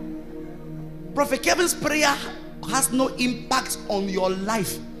 Prophet Kevin's prayer has no impact on your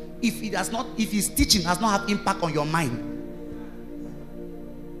life if his teaching has not have impact on your mind.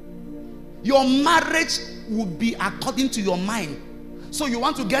 Your marriage would be according to your mind. So you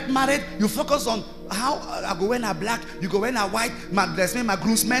want to get married, you focus on how I go when I black, you go when I white, my dressmen, my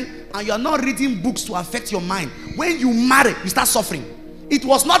groomsmen, and you are not reading books to affect your mind. When you marry, you start suffering. It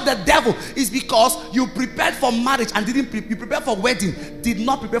was not the devil. It's because you prepared for marriage and didn't you prepared for wedding, did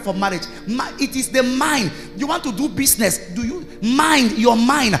not prepare for marriage. It is the mind. You want to do business. Do you mind your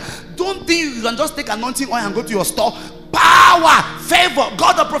mind? Don't think you can just take anointing oil and go to your store. Power, favor.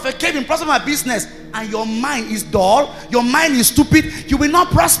 God the prophet came and prosper my business. And your mind is dull. Your mind is stupid. You will not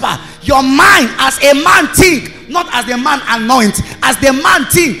prosper. Your mind, as a man think, not as the man anoint, as the man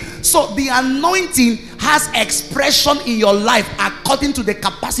think. So the anointing has expression in your life according to the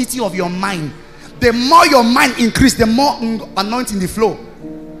capacity of your mind. The more your mind increase, the more anointing the flow.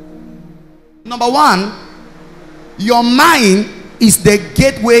 Number one, your mind is the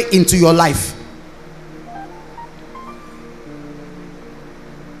gateway into your life.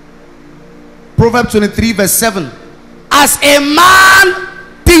 Proverbs 23 verse 7. As a man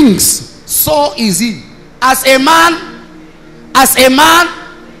thinks, so is he. As a man,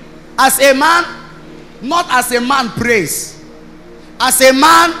 not as a man prays. As a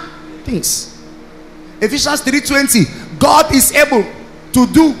man thinks. Ephesians 3:20. God is able to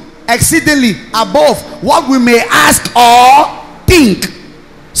do exceedingly above what we may ask or think.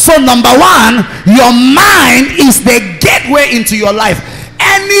 So number one, your mind is the gateway into your life.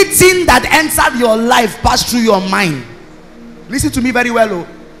 Anything that entered your life passed through your mind. Listen to me very well. Oh.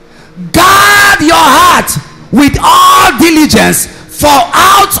 Guard your heart with all diligence, for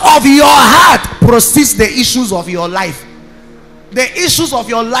out of your heart proceeds the issues of your life. The issues of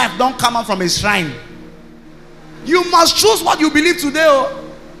your life don't come out from a shrine. You must choose what you believe today. Oh.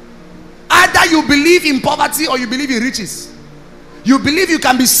 Either you believe in poverty or you believe in riches. You believe you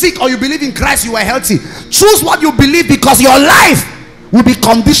can be sick or you believe in Christ you are healthy. Choose what you believe, because your life will be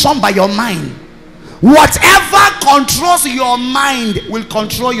conditioned by your mind. Whatever controls your mind will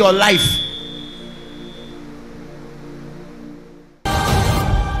control your life.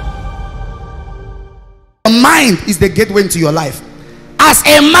 Your mind is the gateway into your life. As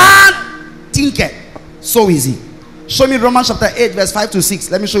a man thinketh, so is he. Show me Romans chapter 8 verse 5 to 6.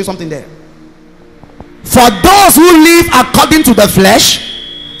 Let me show you something there. For those who live according to the flesh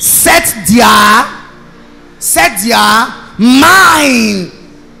set their mind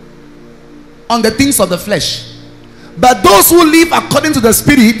on the things of the flesh, but those who live according to the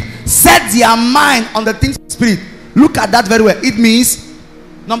spirit set their mind on the things of the spirit. Look at that very well. It means,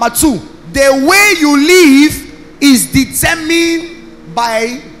 number two, the way you live is determined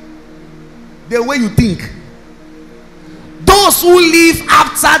by the way you think. Those who live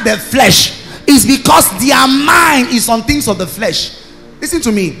after the flesh is because their mind is on things of the flesh. Listen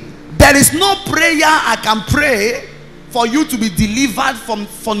to me. There is no prayer I can pray for you to be delivered from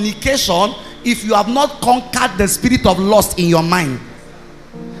fornication if you have not conquered the spirit of lust in your mind.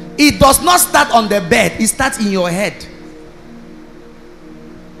 It does not start on the bed, it starts in your head.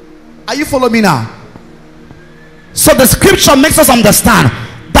 Are you following me now? So the scripture makes us understand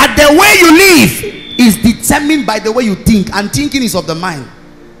that the way you live is determined by the way you think, and thinking is of the mind.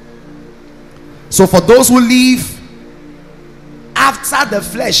 So for those who live after the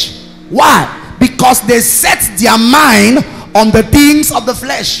flesh, why? Because they set their mind on the things of the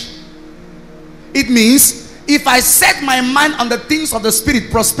flesh. It means if I set my mind on the things of the spirit,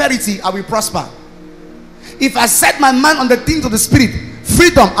 prosperity, I will prosper. If I set my mind on the things of the spirit,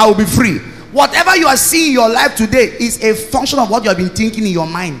 freedom, I will be free. Whatever you are seeing in your life today is a function of what you have been thinking in your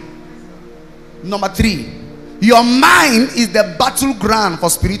mind. Number three, your mind is the battleground for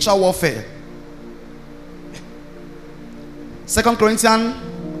spiritual warfare. 2 Corinthians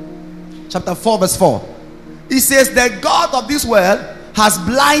chapter 4 verse 4. It says, the God of this world has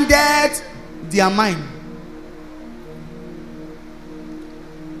blinded their mind.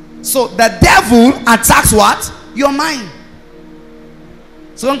 So the devil attacks what? Your mind.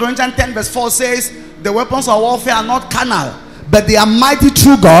 2 Corinthians 10 verse 4 says, the weapons of warfare are not carnal, but they are mighty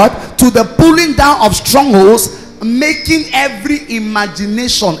through God to the pulling down of strongholds, making every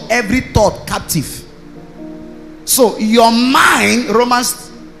imagination, every thought captive. So your mind, Romans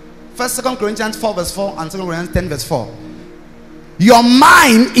 2 Corinthians 4 verse 4 and 2 Corinthians 10 verse 4. Your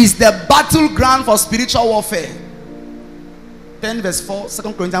mind is the battleground for spiritual warfare. 10 verse 4,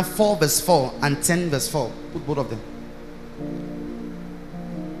 2 Corinthians 4 verse 4 and 10 verse 4. Put both of them.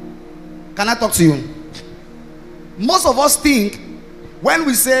 Can I talk to you? Most of us think when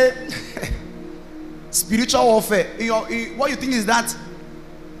we say spiritual warfare, what you think is that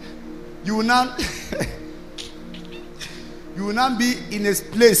you will not you will not be in a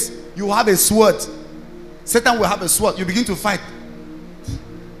place, you have a sword. Satan will have a sword. You begin to fight.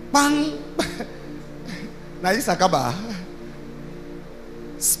 Bang! Now this Akaba.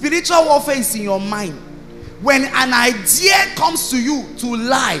 Spiritual warfare is in your mind. When an idea comes to you to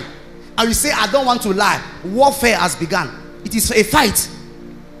lie, and you say, I don't want to lie, warfare has begun. It is a fight.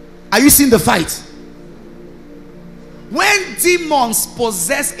 Are you seeing the fight? When demons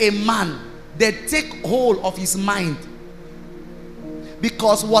possess a man, they take hold of his mind.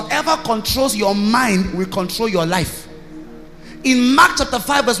 Because whatever controls your mind will control your life. In Mark chapter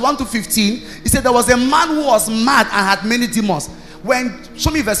 5 verse 1 to 15, he said there was a man who was mad and had many demons.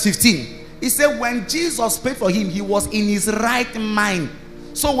 Show me verse 15. He said when Jesus prayed for him, he was in his right mind.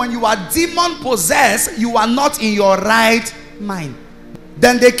 So when you are demon possessed, you are not in your right mind.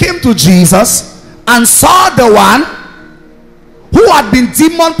 Then they came to Jesus and saw the one who had been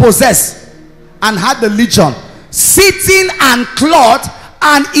demon possessed and had the legion, sitting and clothed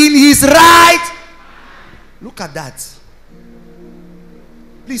and in his right. Look at that.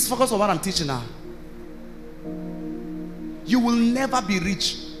 Please focus on what I'm teaching now. You will never be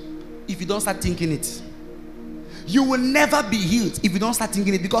rich if you don't start thinking it. You will never be healed if you don't start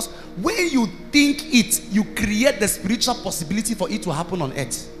thinking it. Because when you think it, you create the spiritual possibility for it to happen on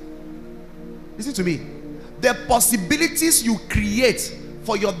earth. Listen to me. The possibilities you create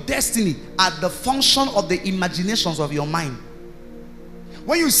for your destiny are the function of the imaginations of your mind.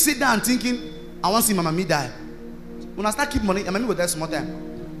 When you sit down thinking, I want to see my mommy die. When I start keep money, my mommy will die some more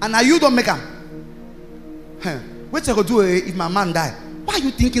time. And now you don't make them. What you go do if my man die? Why are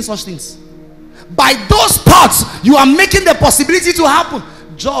you thinking such things? By those thoughts, you are making the possibility to happen.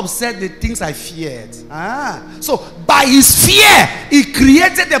 Job said the things I feared. So by his fear, he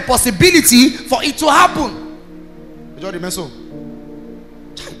created the possibility for it to happen. You don't remember so?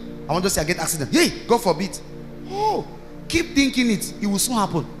 I want to say I get accident. Hey, God forbid. Oh, keep thinking it. It will soon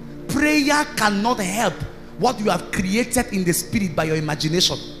happen. Prayer cannot help what you have created in the spirit by your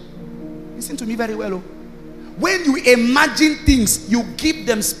imagination. Listen to me very well. Oh. When you imagine things, you give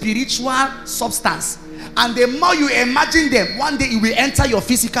them spiritual substance. And the more you imagine them, one day it will enter your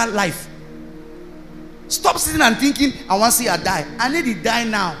physical life. Stop sitting and thinking, I want to see her die. I need to die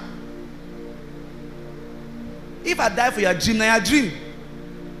now. If I die for your dream, now your dream.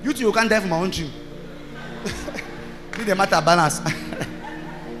 You too, you can't die for my own dream. Need a matter of balance.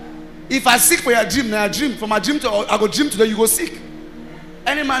 If I sick for your dream, now your dream. For my dream, I go dream today, you go sick.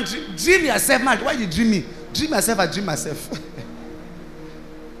 Any man dream yourself, man. Why you dream me? Dream myself, I dream myself.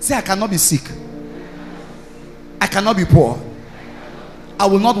 Say, I cannot be sick. I cannot be poor. I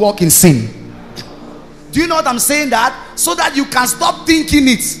will not walk in sin. Do you know what I'm saying? That so that you can stop thinking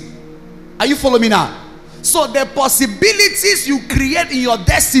it. Are you following me now? So the possibilities you create in your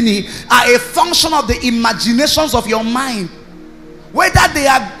destiny are a function of the imaginations of your mind. Whether they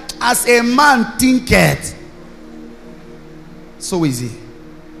are as a man thinketh. So easy.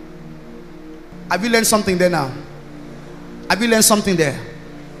 Have you learned something there now? Have you learned something there?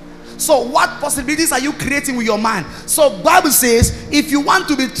 So what possibilities are you creating with your mind? So Bible says, if you want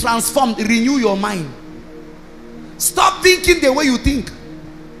to be transformed, renew your mind. Stop thinking the way you think.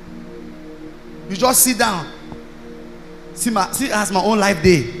 You just sit down. See as my own life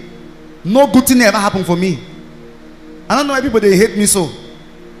day. No good thing ever happened for me. I don't know why people they hate me so.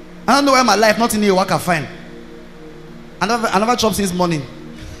 I don't know why my life not in a work I find. I never job since morning.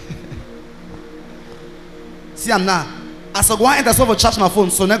 See, I'm now. As I go and enter, charge my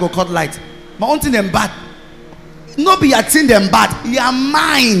phone, so now go cut light. My own thing them bad. No be your thing them bad. Your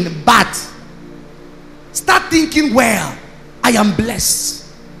mind bad. Start thinking well. I am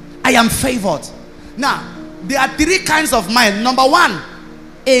blessed. I am favored. Now, there are three kinds of mind. Number one,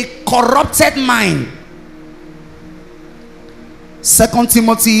 a corrupted mind. 2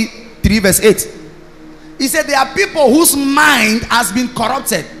 Timothy 3 verse 8. He said there are people whose mind has been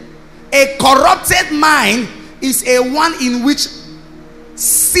corrupted. A corrupted mind is a one in which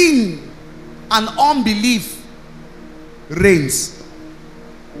sin and unbelief reigns.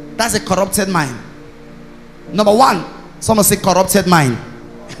 That's a corrupted mind. Number one, someone say corrupted mind.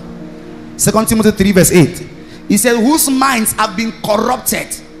 2 Timothy 3 verse 8. He said whose minds have been corrupted.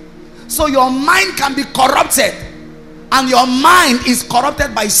 So your mind can be corrupted, and your mind is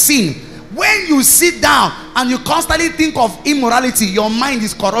corrupted by sin. When you sit down and you constantly think of immorality, your mind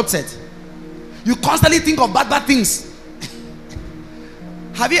is corrupted. You constantly think of bad things.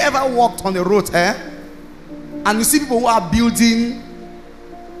 Have you ever walked on the road and you see people who are building?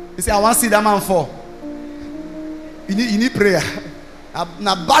 You say, I want to see that man fall. You need prayer.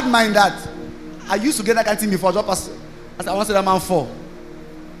 Now bad mind that. I used to get that kind of thing before. Just as I want to see that man fall.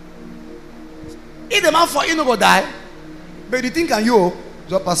 If the man fall, you no go die. But you think can you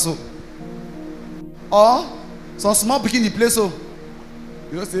just pass so. Or some small picking the place so.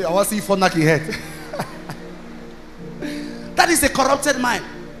 You don't say, I want to see you fall knock your head. That is a corrupted mind.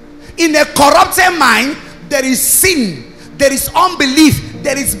 In a corrupted mind, there is sin, there is unbelief,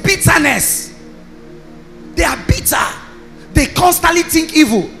 there is bitterness. They are bitter. They constantly think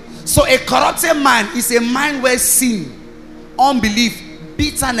evil. So a corrupted mind is a mind where sin, unbelief,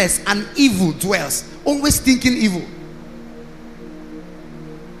 bitterness, and evil dwells. Always thinking evil.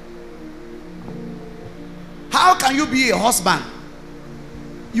 How can you be a husband?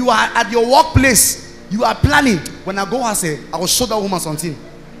 You are at your workplace. You are planning. When I go, I say, I will show that woman something.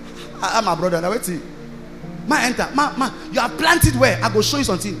 I'm my brother. Now wait till. Ma enter. Ma, you are planted where? I will show you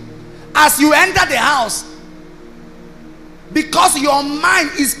something. As you enter the house, because your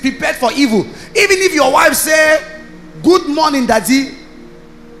mind is prepared for evil. Even if your wife say, good morning, daddy,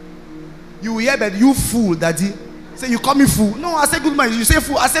 you will hear that you fool, daddy. Say, you call me fool. No, I say good morning. You say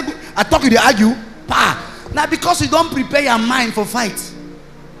fool. I say good. I talk you, they argue. Pa. Now because you don't prepare your mind for fight.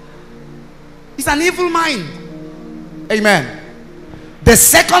 It's an evil mind. Amen. The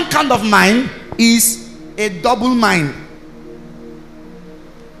second kind of mind is a double mind.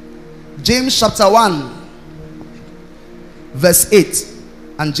 James chapter 1 verse 8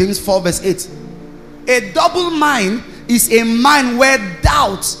 and James 4 verse 8. A double mind is a mind where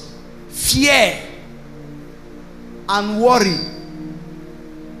doubt, fear, and worry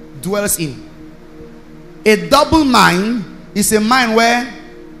dwells in. A double mind is a mind where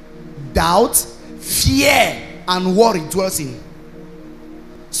doubt, fear, and worry dwells in.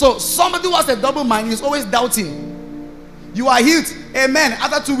 So somebody who has a double mind is always doubting. You are healed, amen.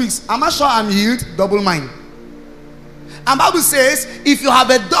 After 2 weeks, am I sure I'm healed? Double mind. And Bible says, if you have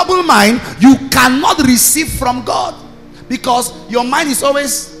a double mind, you cannot receive from God, because your mind is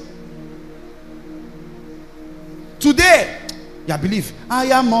always today. You believe I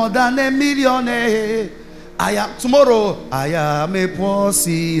am more than a millionaire. I am tomorrow. I am a poor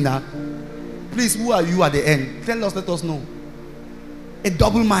sinner. Please, who are you at the end? Tell us, let us know. A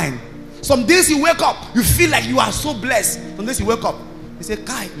double mind. Some days you wake up, you feel like you are so blessed. Some days you wake up, you say,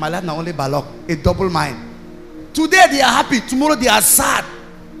 Kai, my life now only balok. A double mind. Today they are happy, tomorrow they are sad.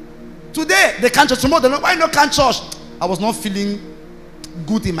 Today they can't church, tomorrow they don't. Why not can't church? I was not feeling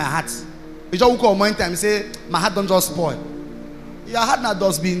good in my heart. You just woke up one time and say, my heart don't just spoil. Your heart not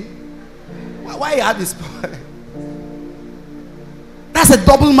does been. Why you have this? That's a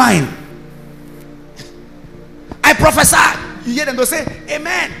double mind. I prophesy. You hear them, they'll say,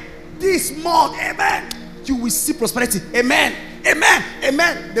 amen. This month, amen. You will see prosperity. Amen. Amen.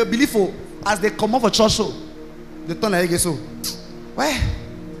 Amen. They'll believe for as they come off a church show. They turn like so. Where?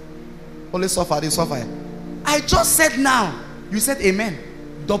 Only suffer, they suffer. I just said now. You said amen.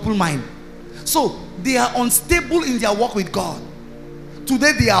 Double mind. So they are unstable in their walk with God.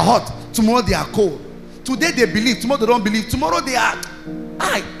 Today they are hot, tomorrow they are cold. Today they believe, tomorrow they don't believe. Tomorrow they are.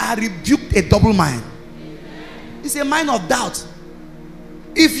 I rebuked a double mind. It's a mind of doubt.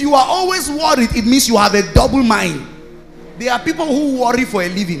 If you are always worried, it means you have a double mind. There are people who worry for a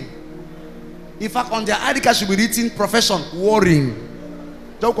living. In fact, on their ID card should be written profession, worrying.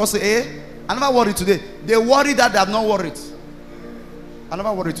 Don't say, I never worried today. They worry that they have not worried. I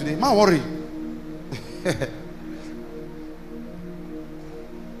never worried today. Man, worry.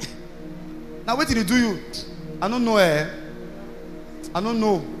 Now, what did he do you? I don't know. I don't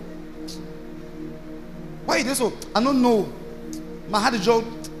know. Why is this so? I don't know. My heart is joke.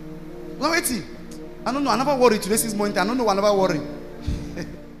 No, wait. I don't know. I never worried today since morning. I don't know. I never worry.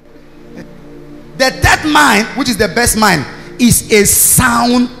 The third mind, which is the best mind, is a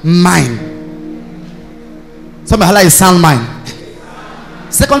sound mind. Somebody highlight a sound mind.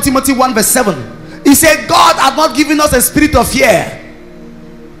 2 Timothy 1 verse 7. He said, God has not given us a spirit of fear,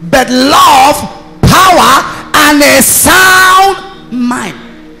 but love, power, and a sound mind.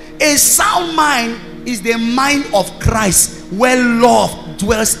 A sound mind is the mind of Christ, where love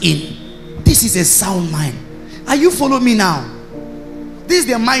dwells in. This is a sound mind. Are you following me now? This is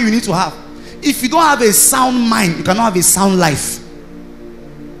the mind you need to have. If you don't have a sound mind, you cannot have a sound life.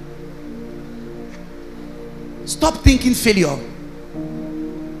 Stop thinking failure.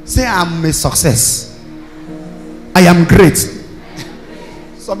 Say, I'm a success. I am great.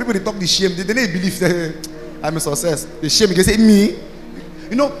 Some people, they talk the shame. They don't believe that I'm a success. The shame, they say, me.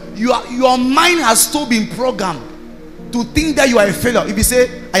 You know, your mind has still been programmed to think that you are a failure. If you say,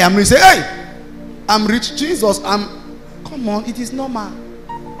 I am rich, say, hey, I'm rich. Jesus, come on, it is normal.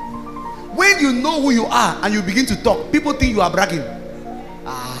 When you know who you are and you begin to talk, people think you are bragging.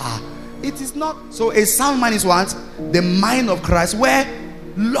 It is not. So a sound mind is what? The mind of Christ, where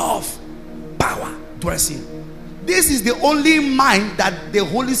love, power dwells in. This is the only mind that the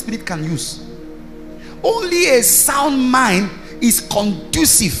Holy Spirit can use. Only a sound mind is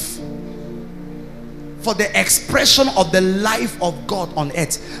conducive for the expression of the life of God on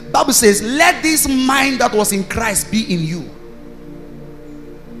earth. Bible says, let this mind that was in Christ be in you.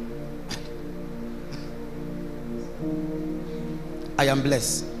 I am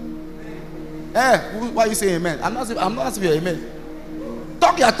blessed. Why are you saying amen? I'm not asking you amen.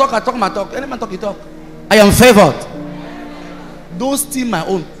 Talk your talk, I talk my talk. Any man talk, you talk. I am favored. Don't steal my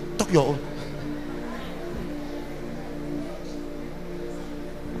own. Talk your own.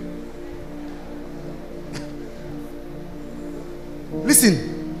 Listen.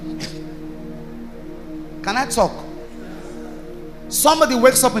 Can I talk? Somebody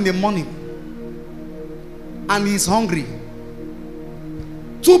wakes up in the morning and he's hungry.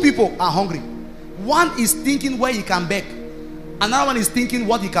 Two people are hungry. One is thinking where he can beg. Another one is thinking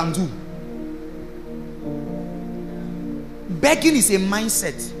what he can do. Begging is a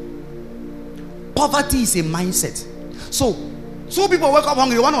mindset. Poverty is a mindset. So, two people wake up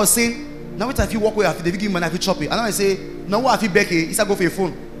hungry. One was saying, now if you walk away, if they give money, if you chop it. Another one say, no, what if you beg? He said, go for your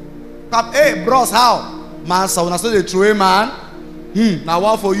phone. Hey, bros, how? Man, so when I saw the true man, now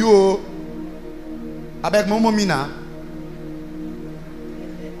what for you? I beg Momo Mina.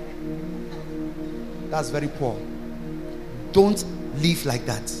 That's very poor. Don't live like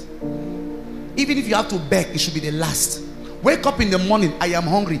that. Even if you have to beg, it should be the last. Wake up in the morning, I am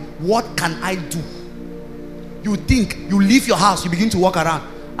hungry. What can I do? You think, you leave your house, you begin to walk around.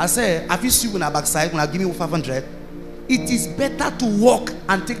 I say, have you seen when I backside, when I give me 500? It is better to walk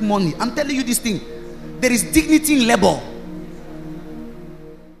and take money. I'm telling you this thing. There is dignity in labor.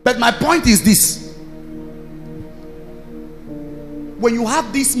 But my point is this. When you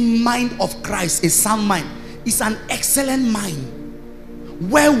have this mind of Christ, a sound mind, it's an excellent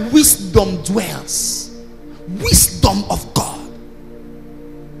mind where wisdom dwells. Wisdom of God.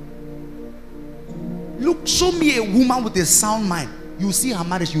 Look, show me a woman with a sound mind. You see her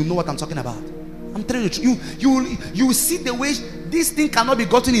marriage, you know what I'm talking about. I'm telling you, you see the way this thing cannot be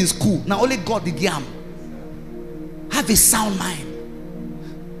gotten in school. Now only God the game. Have a sound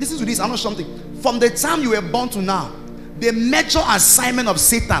mind. Listen to this, I know something. From the time you were born to now, the major assignment of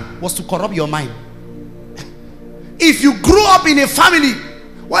Satan was to corrupt your mind. If you grew up in a family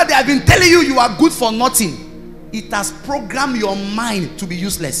where they have been telling you you are good for nothing, it has programmed your mind to be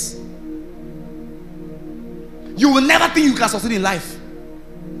useless. You will never think you can succeed in life.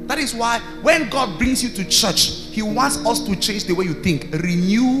 That is why when God brings you to church, He wants us to change the way you think.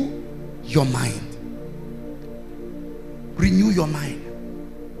 Renew your mind. Renew your mind.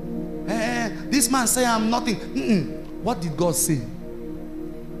 This man say I'm nothing. What did God say?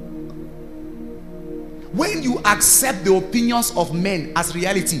 When you accept the opinions of men as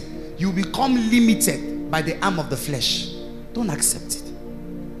reality, you become limited by the arm of the flesh. Don't accept it.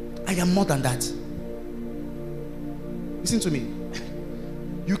 I am more than that. Listen to me.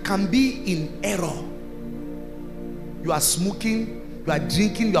 You can be in error. You are smoking, you are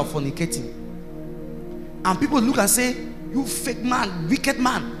drinking, you are fornicating. And people look and say, you fake man, wicked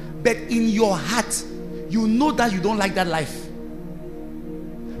man. But in your heart, you know that you don't like that life.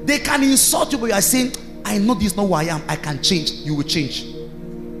 They can insult you, but you are saying, I know this is not who I am. I can change. You will change.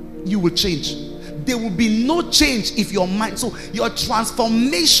 You will change. There will be no change if your mind. So your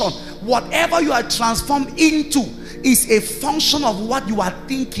transformation, whatever you are transformed into, is a function of what you are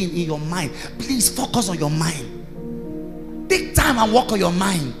thinking in your mind. Please focus on your mind. Take time and work on your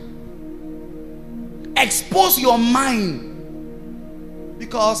mind. Expose your mind.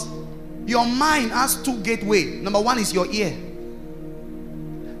 Because your mind has two gateways. Number one is your ear.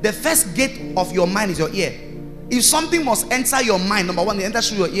 The first gate of your mind is your ear. If something must enter your mind, number one, it enters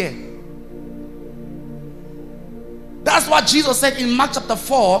through your ear. That's what Jesus said in Mark chapter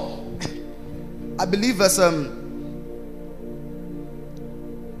 4, I believe verse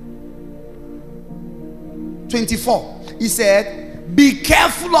 24. He said, be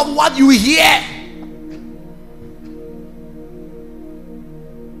careful of what you hear.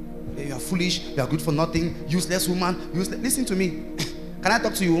 You are foolish, you are good for nothing, useless woman, useless. Listen to me. Can I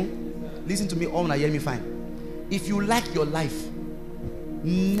talk to you? Listen to me all and hear me fine. If you like your life,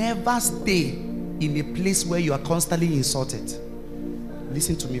 never stay in a place where you are constantly insulted.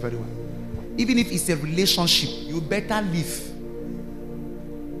 Listen to me very well. Even if it's a relationship, you better leave.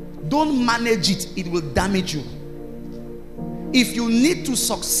 Don't manage it, it will damage you. If you need to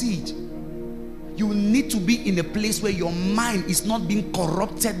succeed, you need to be in a place where your mind is not being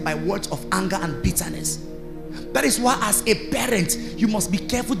corrupted by words of anger and bitterness. That is why as a parent, you must be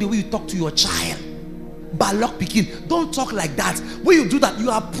careful the way you talk to your child. Balok Pikin, don't talk like that. When you do that, you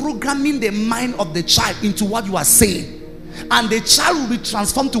are programming the mind of the child into what you are saying. And the child will be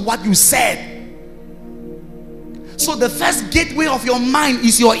transformed to what you said. So the first gateway of your mind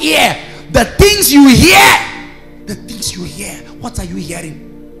is your ear. The things you hear. The things you hear. What are you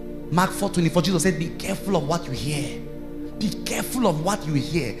hearing? Mark 4:24, Jesus said, be careful of what you hear. Be careful of what you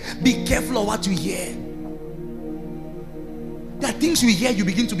hear. Be careful of what you hear. There are things you hear, you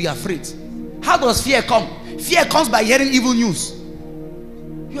begin to be afraid. How does fear come? Fear comes by hearing evil news.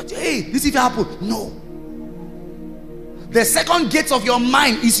 Hey, this if it happen. No. The second gate of your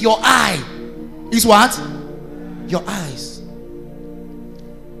mind is your eye. Is what? Your eyes.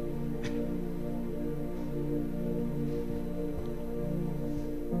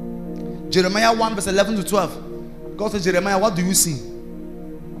 Jeremiah 1 verse 11 to 12. God says, Jeremiah, what do you see?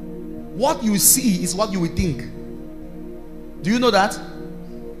 What you see is what you will think. Do you know that?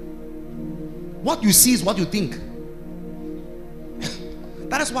 What you see is what you think.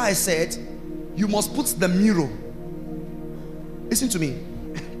 That is why I said you must put the mirror. Listen to me.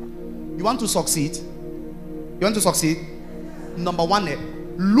 You want to succeed? You want to succeed? Number one,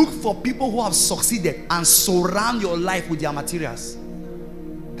 look for people who have succeeded and surround your life with their materials.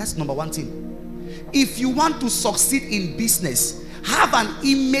 That's number one thing. If you want to succeed in business, have an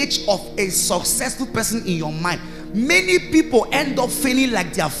image of a successful person in your mind. Many people end up failing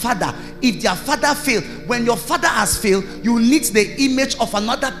like their father. If their father failed, when your father has failed, you need the image of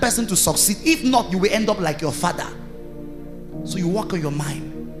another person to succeed. If not, you will end up like your father. So you work on your mind.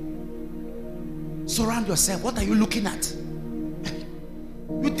 Surround yourself. What are you looking at?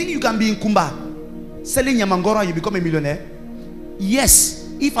 You think you can be in Kumba selling Yamangora, you become a millionaire? Yes,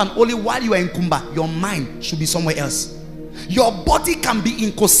 if and only while you are in Kumba, your mind should be somewhere else. Your body can be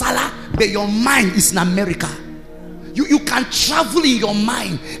in Kosala, but your mind is in America. You can travel in your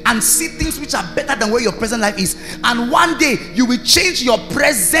mind and see things which are better than where your present life is. And one day you will change your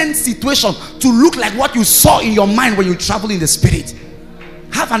present situation to look like what you saw in your mind when you travel in the spirit.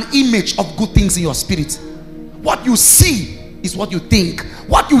 Have an image of good things in your spirit. What you see is what you think.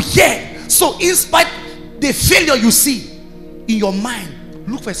 What you hear. So in spite the failure you see in your mind,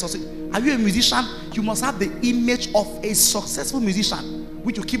 look for a success. Are you a musician? You must have the image of a successful musician,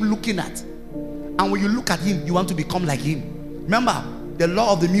 which you keep looking at. And when you look at him, you want to become like him. Remember the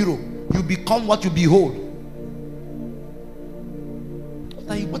law of the mirror. You become what you behold.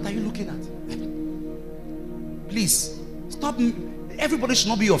 What are you looking at? Please stop. Everybody should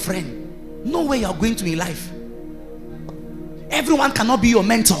not be your friend. Know where you are going to in life. Everyone cannot be your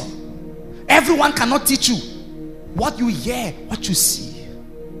mentor. Everyone cannot teach you. What you hear, what you see.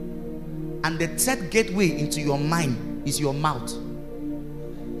 And the third gateway into your mind is your mouth.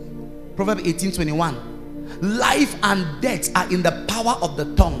 Proverbs 18:21. Life and death are in the power of the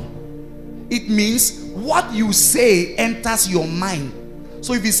tongue. It means what you say enters your mind.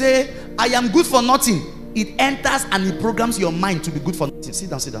 So if you say, I am good for nothing, it enters and it programs your mind to be good for nothing. Sit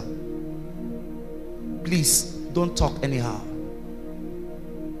down, sit down. Please don't talk anyhow.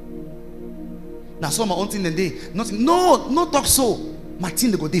 Now some my own thing the day. Nothing. No talk so. My thing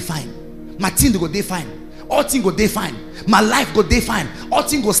they go dey fine. My thing they go dey fine. All things go dey fine. My life go dey fine. All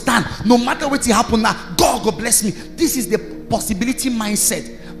things go stand. No matter what happen now, God go bless me. This is the possibility mindset.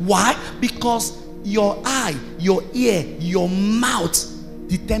 Why? Because your eye, your ear, your mouth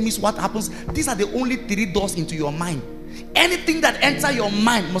determines what happens. These are the only three doors into your mind. Anything that enters your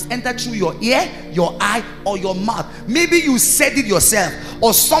mind must enter through your ear, your eye, or your mouth. Maybe you said it yourself,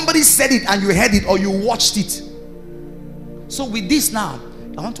 or somebody said it and you heard it, or you watched it. So with this now,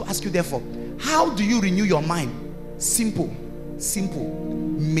 I want to ask you therefore, how do you renew your mind? Simple.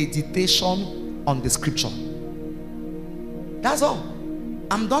 Meditation on the scripture. That's all.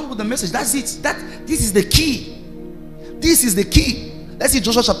 I'm done with the message. That's it. This is the key. This is the key. Let's see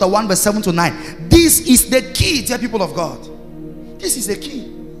Joshua chapter 1 verse 7 to 9. This is the key, dear people of God. This is the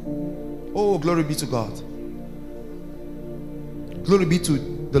key. Oh, glory be to God. Glory be to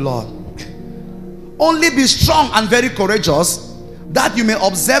the Lord. Only be strong and very courageous, that you may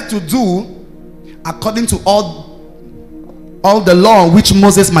observe to do according to all the law which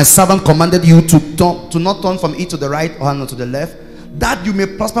Moses my servant commanded you, to not turn from it to the right or not to the left, that you may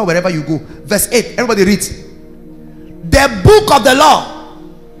prosper wherever you go. Verse 8, everybody read. The book of the law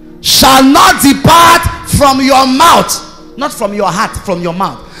shall not depart from your mouth, not from your heart, from your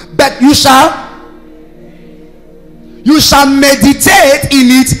mouth, but you shall meditate in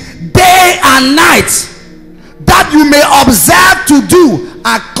it day and night, that you may observe to do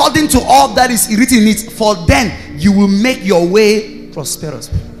according to all that is written in it, for then you will make your way prosperous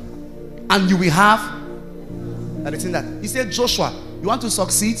and you will have everything. That he said, Joshua, you want to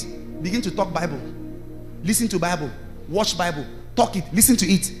succeed, begin to talk Bible, listen to Bible, watch Bible, talk it, listen to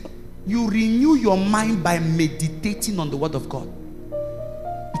it. You renew your mind by meditating on the word of God.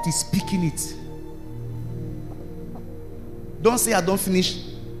 It is speaking it. Don't say I don't finish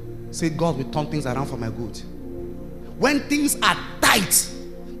say, God will turn things around for my good. When things are tight,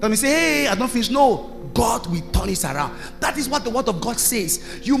 don't you say, hey, I don't finish. No, God will turn it around. That is what the word of God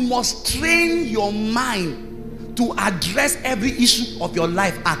says. You must train your mind to address every issue of your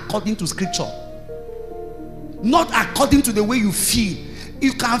life according to scripture, not according to the way you feel.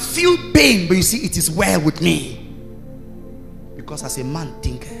 You can feel pain, but you see, it is well with me, because as a man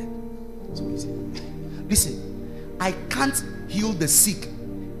thinketh, so easy. Listen, I can't heal the sick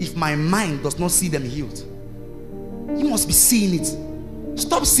if my mind does not see them healed. You must be seeing it.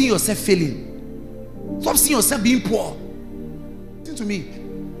 Stop seeing yourself failing. Stop seeing yourself being poor. Listen to me.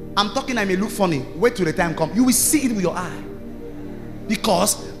 I'm talking, I may look funny. Wait till the time comes. You will see it with your eye.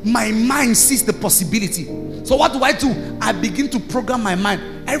 Because my mind sees the possibility. So what do? I begin to program my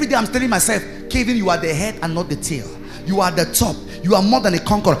mind. Every day I'm telling myself, Kevin, you are the head and not the tail. You are the top. You are more than a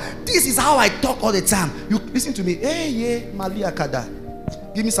conqueror. This is how I talk all the time. You listen to me. Hey, yeah, Malia Kada.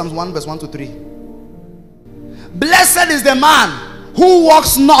 Give me Psalms 1 verse 1 to 3. Blessed is the man who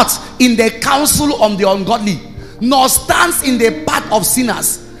walks not in the counsel of the ungodly, nor stands in the path of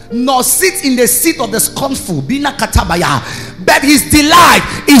sinners, nor sits in the seat of the scornful. Bina katabaya. But his delight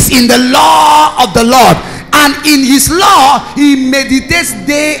is in the law of the Lord, and in his law he meditates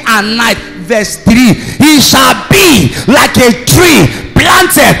day and night. Verse 3. He shall be like a tree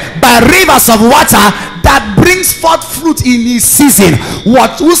planted by rivers of water, that brings forth fruit in his season,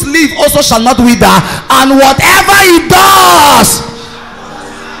 whose leaf also shall not wither, and whatever he does.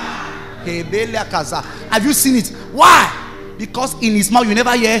 Have you seen it? Why? Because in his mouth you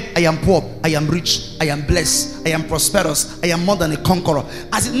never hear, I am poor, I am rich, I am blessed, I am prosperous, I am more than a conqueror.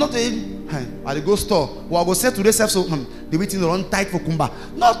 As it not at the go store, well, I go say to themselves, so the waiting run tight for Kumba.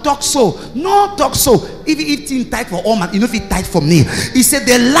 No talk so, no talk so. If eating tight for all man, you know if it tight for me. He said,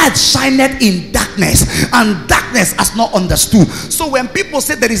 the light shineth in darkness, and darkness has not understood. So when people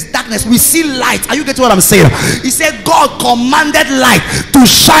say there is darkness, we see light. Are you getting what I'm saying? He said God commanded light to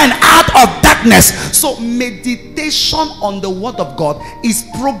shine out of darkness. So meditation on the word of God is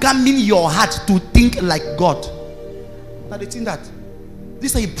programming your heart to think like God. Now they think that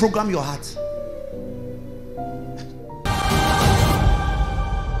this is how you program your heart.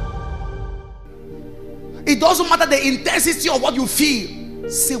 It doesn't matter the intensity of what you feel.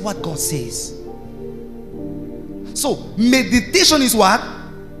 Say what God says. So meditation is what?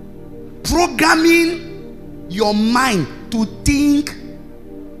 Programming your mind to think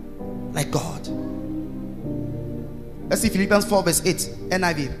like God. Let's see Philippians 4 verse 8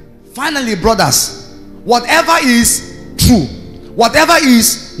 NIV. Finally, brothers, whatever is true, whatever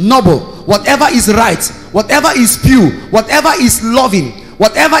is noble, whatever is right, whatever is pure, whatever is loving,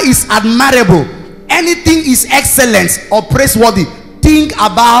 whatever is admirable, anything is excellent or praiseworthy, think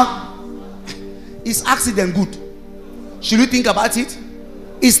about. Is accident good? Should you think about it?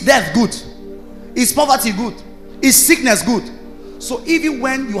 Is death good? Is poverty good? Is sickness good? So even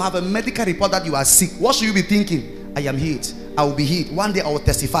when you have a medical report that you are sick, what should you be thinking? I am healed, I will be healed, one day I will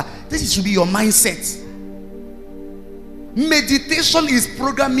testify. This should be your mindset. Meditation is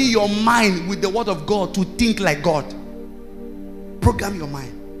programming your mind with the word of God to think like God. Program your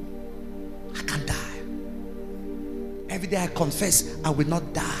mind. I can't die. Every day I confess, I will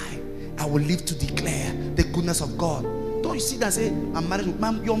not die. I will live to declare the goodness of God. Don't you see that? Say, I'm married.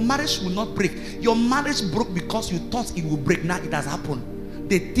 Your marriage will not break. Your marriage broke because you thought it will break. Now it has happened.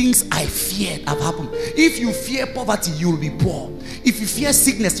 The things I feared have happened. If you fear poverty, you will be poor. If you fear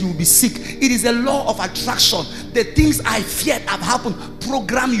sickness, you will be sick. It is a law of attraction. The things I feared have happened.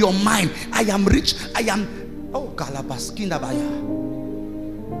 Program your mind. I am rich. I am. Oh, Galabas, Kindabaya.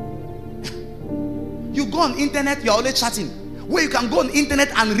 You go on internet, you're always chatting. Where you can go on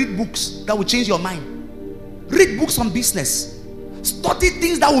internet and read books that will change your mind. Read books on business. Study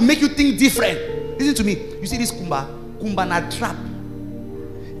things that will make you think different. Listen to me. You see this Kumba na trap.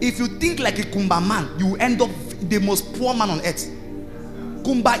 If you think like a Kumba man, you end up the most poor man on earth.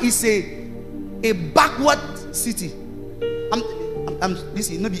 Kumba is a backward city. This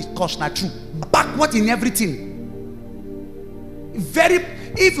is not be cost, not true. Backward in everything.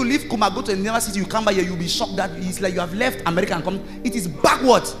 If you leave Kumba, go to another city, you come by here, you'll be shocked that it's like you have left America and come. It is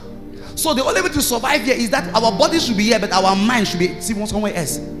backward. So the only way to survive here is that our body should be here, but our mind should be somewhere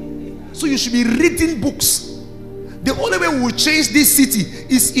else. So you should be reading books. The only way we will change this city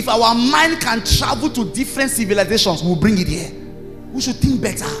is if our mind can travel to different civilizations. We'll bring it here. We should think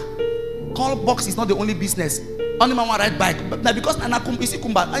better. Call box is not the only business. Only man want ride bike. But now because you see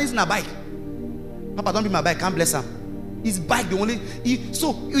Kumba, and it's not a bike. Papa, don't be my bike. Can't bless him. His bike the only.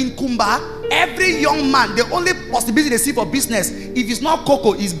 So in Kumba, every young man, the only possibility they see for business, if it's not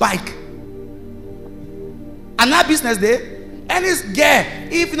cocoa, is bike. Another business there. Any girl,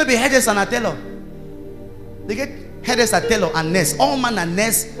 if you know be headers and a teller, they get headers at teller and nurse. All man and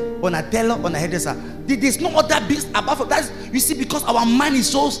nurse on a teller on a headers. There's no other business apart from that. You see, because our mind is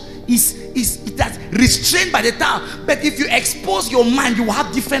so it has restrained by the time. But if you expose your mind, you will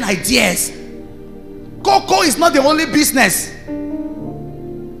have different ideas. Cocoa is not the only business.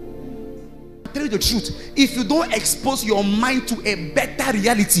 I'll tell you the truth. If you don't expose your mind to a better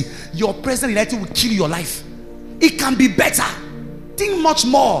reality, your present reality will kill your life. It can be better. Think much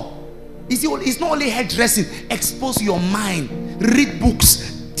more. It's not only hairdressing. Expose your mind. Read books.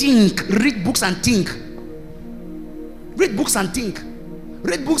 Think. Read books and think. Read books and think.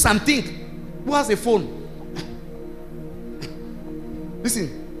 Read books and think. Who has a phone?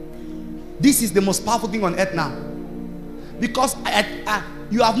 Listen. This is the most powerful thing on earth now. Because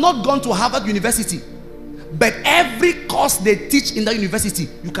you have not gone to Harvard University, but every course they teach in that university,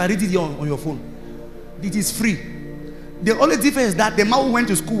 you can read it here on your phone. It is free. The only difference is that the man who went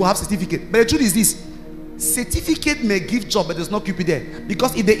to school will have certificate. But the truth is this: certificate may give job, but there's no people there.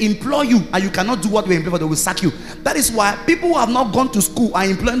 Because if they employ you and you cannot do what we employ for, they will sack you. That is why people who have not gone to school are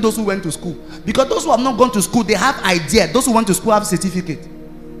employing those who went to school. Because those who have not gone to school, they have idea. Those who went to school have certificate.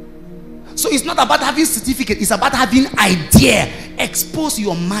 So it's not about having certificate, it's about having idea. Expose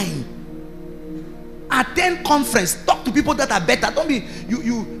your mind. Attend conference. Talk to people that are better. Don't be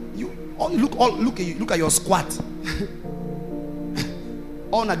look at your squat.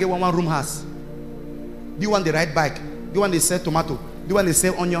 All na get one room house. Do you want the right bike? Do you want they sell tomato? Do you want they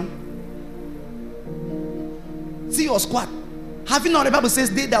sell onion? See your squat. Having not, the Bible says,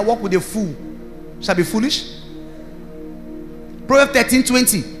 they that walk with a fool shall be foolish. Proverbs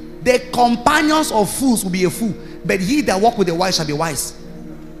 13:20. The companions of fools will be a fool, but he that walk with the wise shall be wise.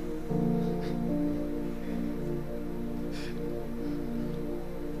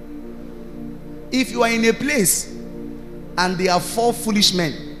 If you are in a place and there are 4 foolish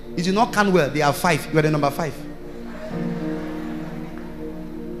men, it do not count well, there are 5. You are the number 5.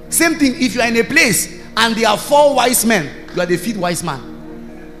 Same thing, if you are in a place and there are 4 wise men, you are the 5th wise man.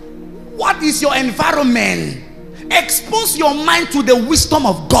 What is your environment? Expose your mind to the wisdom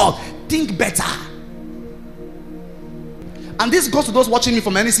of God. Think better. And this goes to those watching me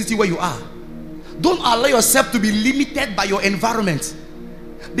from any city where you are. Don't allow yourself to be limited by your environment.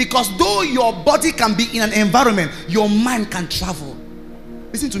 Because though your body can be in an environment, your mind can travel.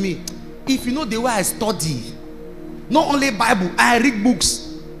 Listen to me. If you know the way I study, not only Bible, I read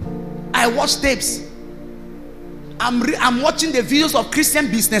books, I watch tapes, I'm watching the videos of Christian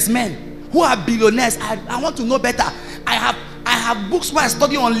businessmen who are billionaires. I want to know better. I have books where I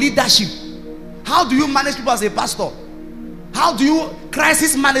study on leadership. How do you manage people as a pastor? How do you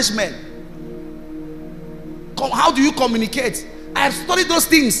crisis management? How do you communicate? I have studied those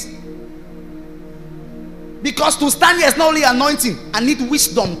things. Because to stand here is not only anointing. I need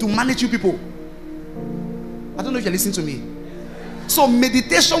wisdom to manage you people. I don't know if you're listening to me. So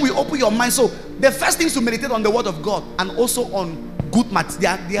meditation will open your mind. So the first thing is to meditate on the word of God, and also on good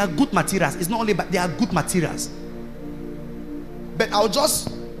materials. They are good materials. It's not only, but they are good materials. But I'll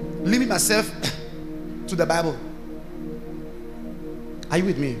just limit myself to the Bible. Are you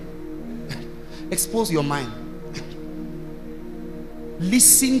with me? Expose your mind.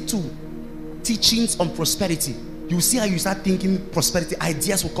 Listen to teachings on prosperity. You see how you start thinking prosperity,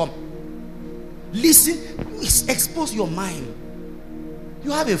 ideas will come. Listen, expose your mind.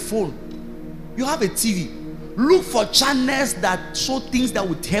 You have a phone, you have a TV. Look for channels that show things that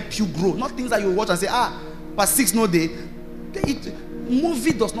would help you grow, not things that you watch and say, past 6 no day.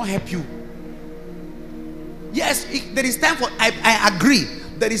 Movie does not help you. Yes, there is time for, I agree,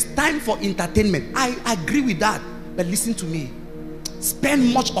 there is time for entertainment. I agree with that. But listen to me.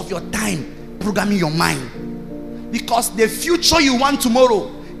 Spend much of your time programming your mind. Because the future you want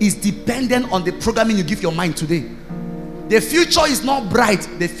tomorrow is dependent on the programming you give your mind today. The future is not bright,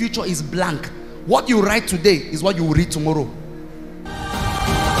 the future is blank. What you write today is what you will read tomorrow.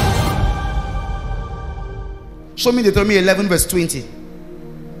 Show me Deuteronomy 11 verse 20.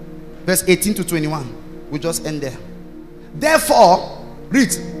 Verse 18 to 21. We'll just end there. Therefore,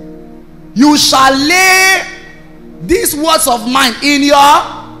 read. You shall lay these words of mine in your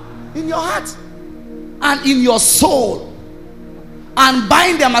heart and in your soul, and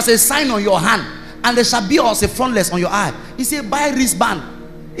bind them as a sign on your hand, and they shall be as a frontlets on your eye. He said, buy wristband,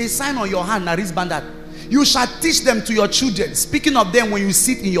 a sign on your hand, a wristband that you shall teach them to your children, speaking of them when you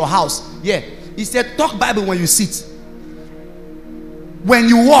sit in your house. Yeah, he said, talk Bible when you sit. When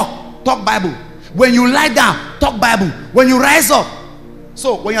you walk, talk Bible. When you lie down, talk Bible. When you rise up.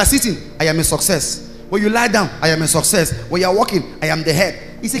 So when you are sitting, I am a success. When you lie down, I am a success. When you are walking, I am the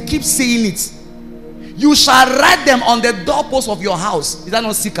head. He said, keep saying it. You shall write them on the doorpost of your house. Is that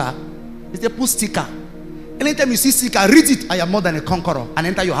not sticker? It's a put sticker. Anytime you see sticker, read it. I am more than a conqueror, and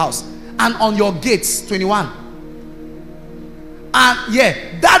enter your house. And on your gates, 21. And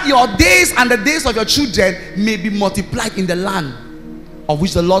yeah, that your days and the days of your children may be multiplied in the land of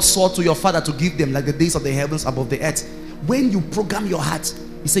which the Lord swore to your father to give them, like the days of the heavens above the earth. When you program your heart,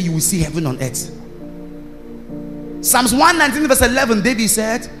 he said you will see heaven on earth. Psalms 119 verse 11, David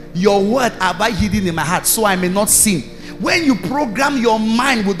said, your word have I hidden in my heart, so I may not sin. When you program your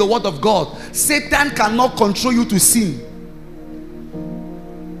mind with the word of God, Satan cannot control you to sin.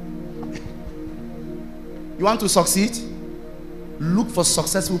 You want to succeed? Look for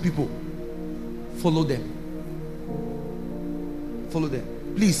successful people. Follow them. Follow them.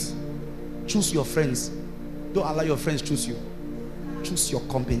 Please, choose your friends. Don't allow your friends choose you. Choose your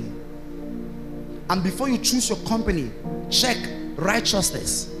company. And before you choose your company, check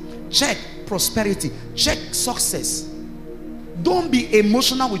righteousness, check prosperity, check success. Don't be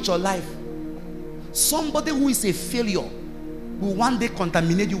emotional with your life. Somebody who is a failure will one day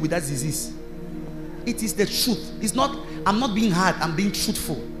contaminate you with that disease. It is the truth. It's not, I'm not being hard, I'm being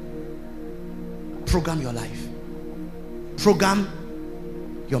truthful. Program your life. Program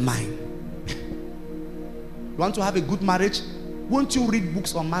your mind. You want to have a good marriage? Won't you read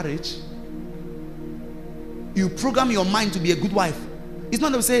books on marriage? You program your mind to be a good wife. It's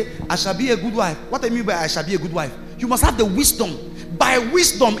not to say, I shall be a good wife. What I mean by I shall be a good wife? You must have the wisdom. By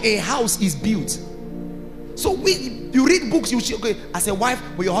wisdom, a house is built. So you read books, you say, okay, as a wife,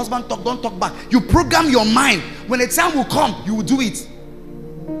 when your husband talk, don't talk back. You program your mind. When the time will come, you will do it.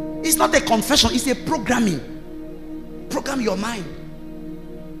 It's not a confession, it's a programming. Program your mind.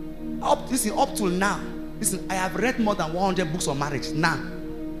 Up till now, listen, I have read more than 100 books on marriage now.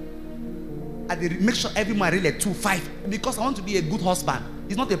 I make sure every month I read like 2, 5, because I want to be a good husband.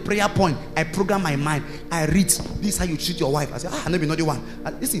 It's not a prayer point. I program my mind. I read, this is how you treat your wife. I say, I know you're not the one.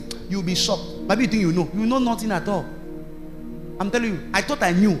 Listen, you'll be shocked. Maybe you think you know. You know nothing at all. I'm telling you, I thought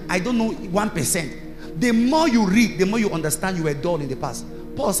I knew. I don't know 1%. The more you read, the more you understand you were dull in the past.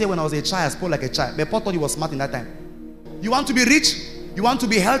 Paul said when I was a child, I spoke like a child. But Paul thought he was smart in that time. You want to be rich? You want to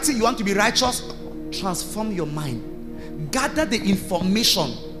be healthy? You want to be righteous? Transform your mind. Gather the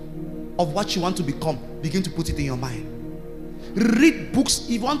information of what you want to become. Begin to put it in your mind. Read books.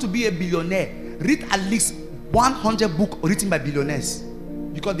 If you want to be a billionaire, read at least 100 books written by billionaires,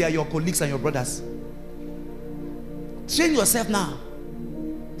 because they are your colleagues and your brothers. Train yourself now.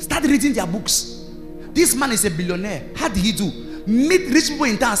 Start reading their books. This man is a billionaire. How did he do? Meet rich people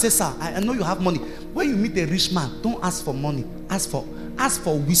in town and say, sir, I know you have money. When you meet a rich man, don't ask for money. Ask for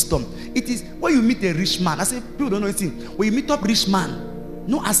wisdom. It is when you meet a rich man. I say, people don't know anything. When you meet up rich man,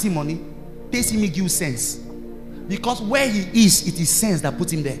 no ask him money. Taste him, give sense. Because where he is, it is sense that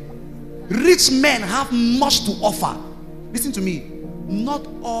put him there. Rich men have much to offer. Listen to me. Not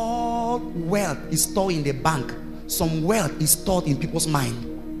all wealth is stored in the bank. Some wealth is stored in people's mind.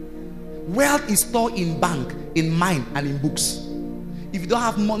 Wealth is stored in bank, in mind, and in books. If you don't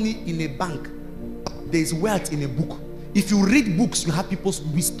have money in a bank, there is wealth in a book. If you read books, you have people's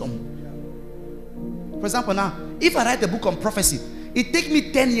wisdom. For example, now, if I write a book on prophecy, it takes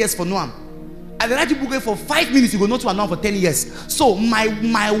me 10 years for Noam. I write a book for 5 minutes, you go not to Noam for 10 years. So my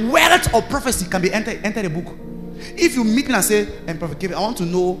wealth of prophecy can be enter a book. If you meet me and say, Prophet Kevin, I want to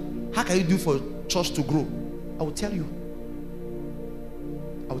know how can you do for church to grow, I will tell you.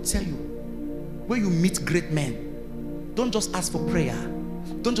 I will tell you. When you meet great men, don't just ask for prayer.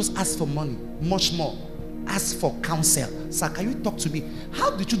 Don't just ask for money. Much more. Ask for counsel. Sir, can you talk to me?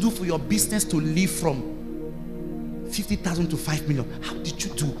 How did you do for your business to live from 50,000 to 5 million? How did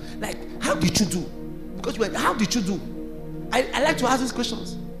you do? Like, how did you do? Because how did you do? I like to ask these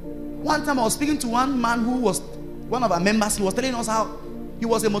questions. One time I was speaking to one man who was one of our members. He was telling us how he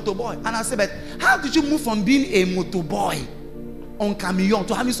was a motor boy. And I said, but how did you move from being a motor boy on camion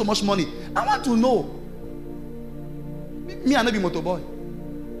to having so much money? I want to know. Me, I not be motor boy.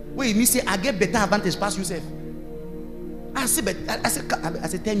 Wait, me say I get better advantage past yourself. I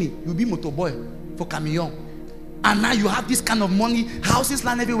said, tell me, you be motor boy for camion, and now you have this kind of money, houses,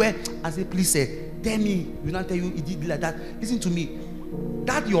 land everywhere. I said, please say, tell me. You not tell you he did like that. Listen to me.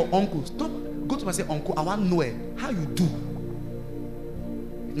 That your uncle. Stop. Go to me and say, uncle, I want to know how you do.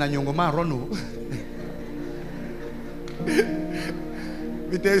 Now young man run.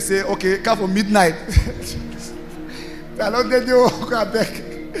 Me tell you say, okay, come for midnight. I don't tell you, come back.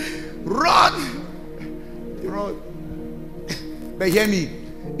 Run. But hear me,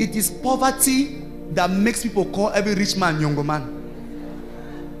 it is poverty that makes people call every rich man young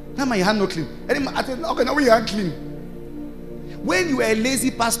man. Now my hand no clean. I said, okay, now we hand clean. When you are a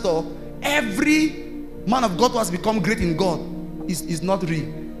lazy pastor, every Man of God who has become great in God is not real.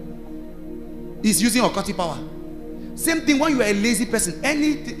 He's using occultic power. Same thing when you are a lazy person.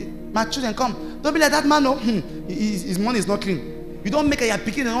 My children come. Don't be like that man. No, his money is not clean. You don't make a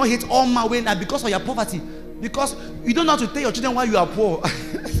picking and don't hate all my way now because of your poverty. Because you don't know how to tell your children why you are poor.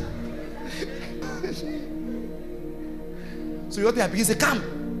 So you have to say,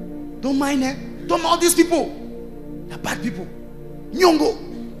 come. Don't mind them. Don't mind all these people. They're bad people. Nyongo.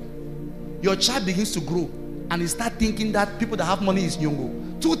 Your child begins to grow and he start thinking that people that have money is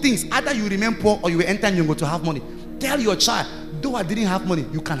nyongo. Two things. Either you remain poor or you will enter nyongo to have money. Tell your child, though I didn't have money,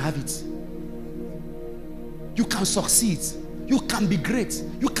 you can have it. You can succeed. You can be great.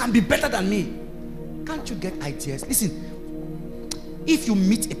 You can be better than me. Can't you get ideas? Listen, if you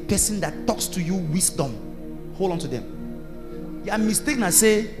meet a person that talks to you wisdom, hold on to them. You are mistaken and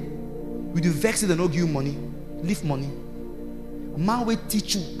say, with the vex, they don't give you money, leave money. Man will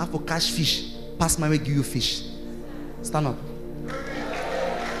teach you how to catch fish, pass my way, give you fish. Stand up.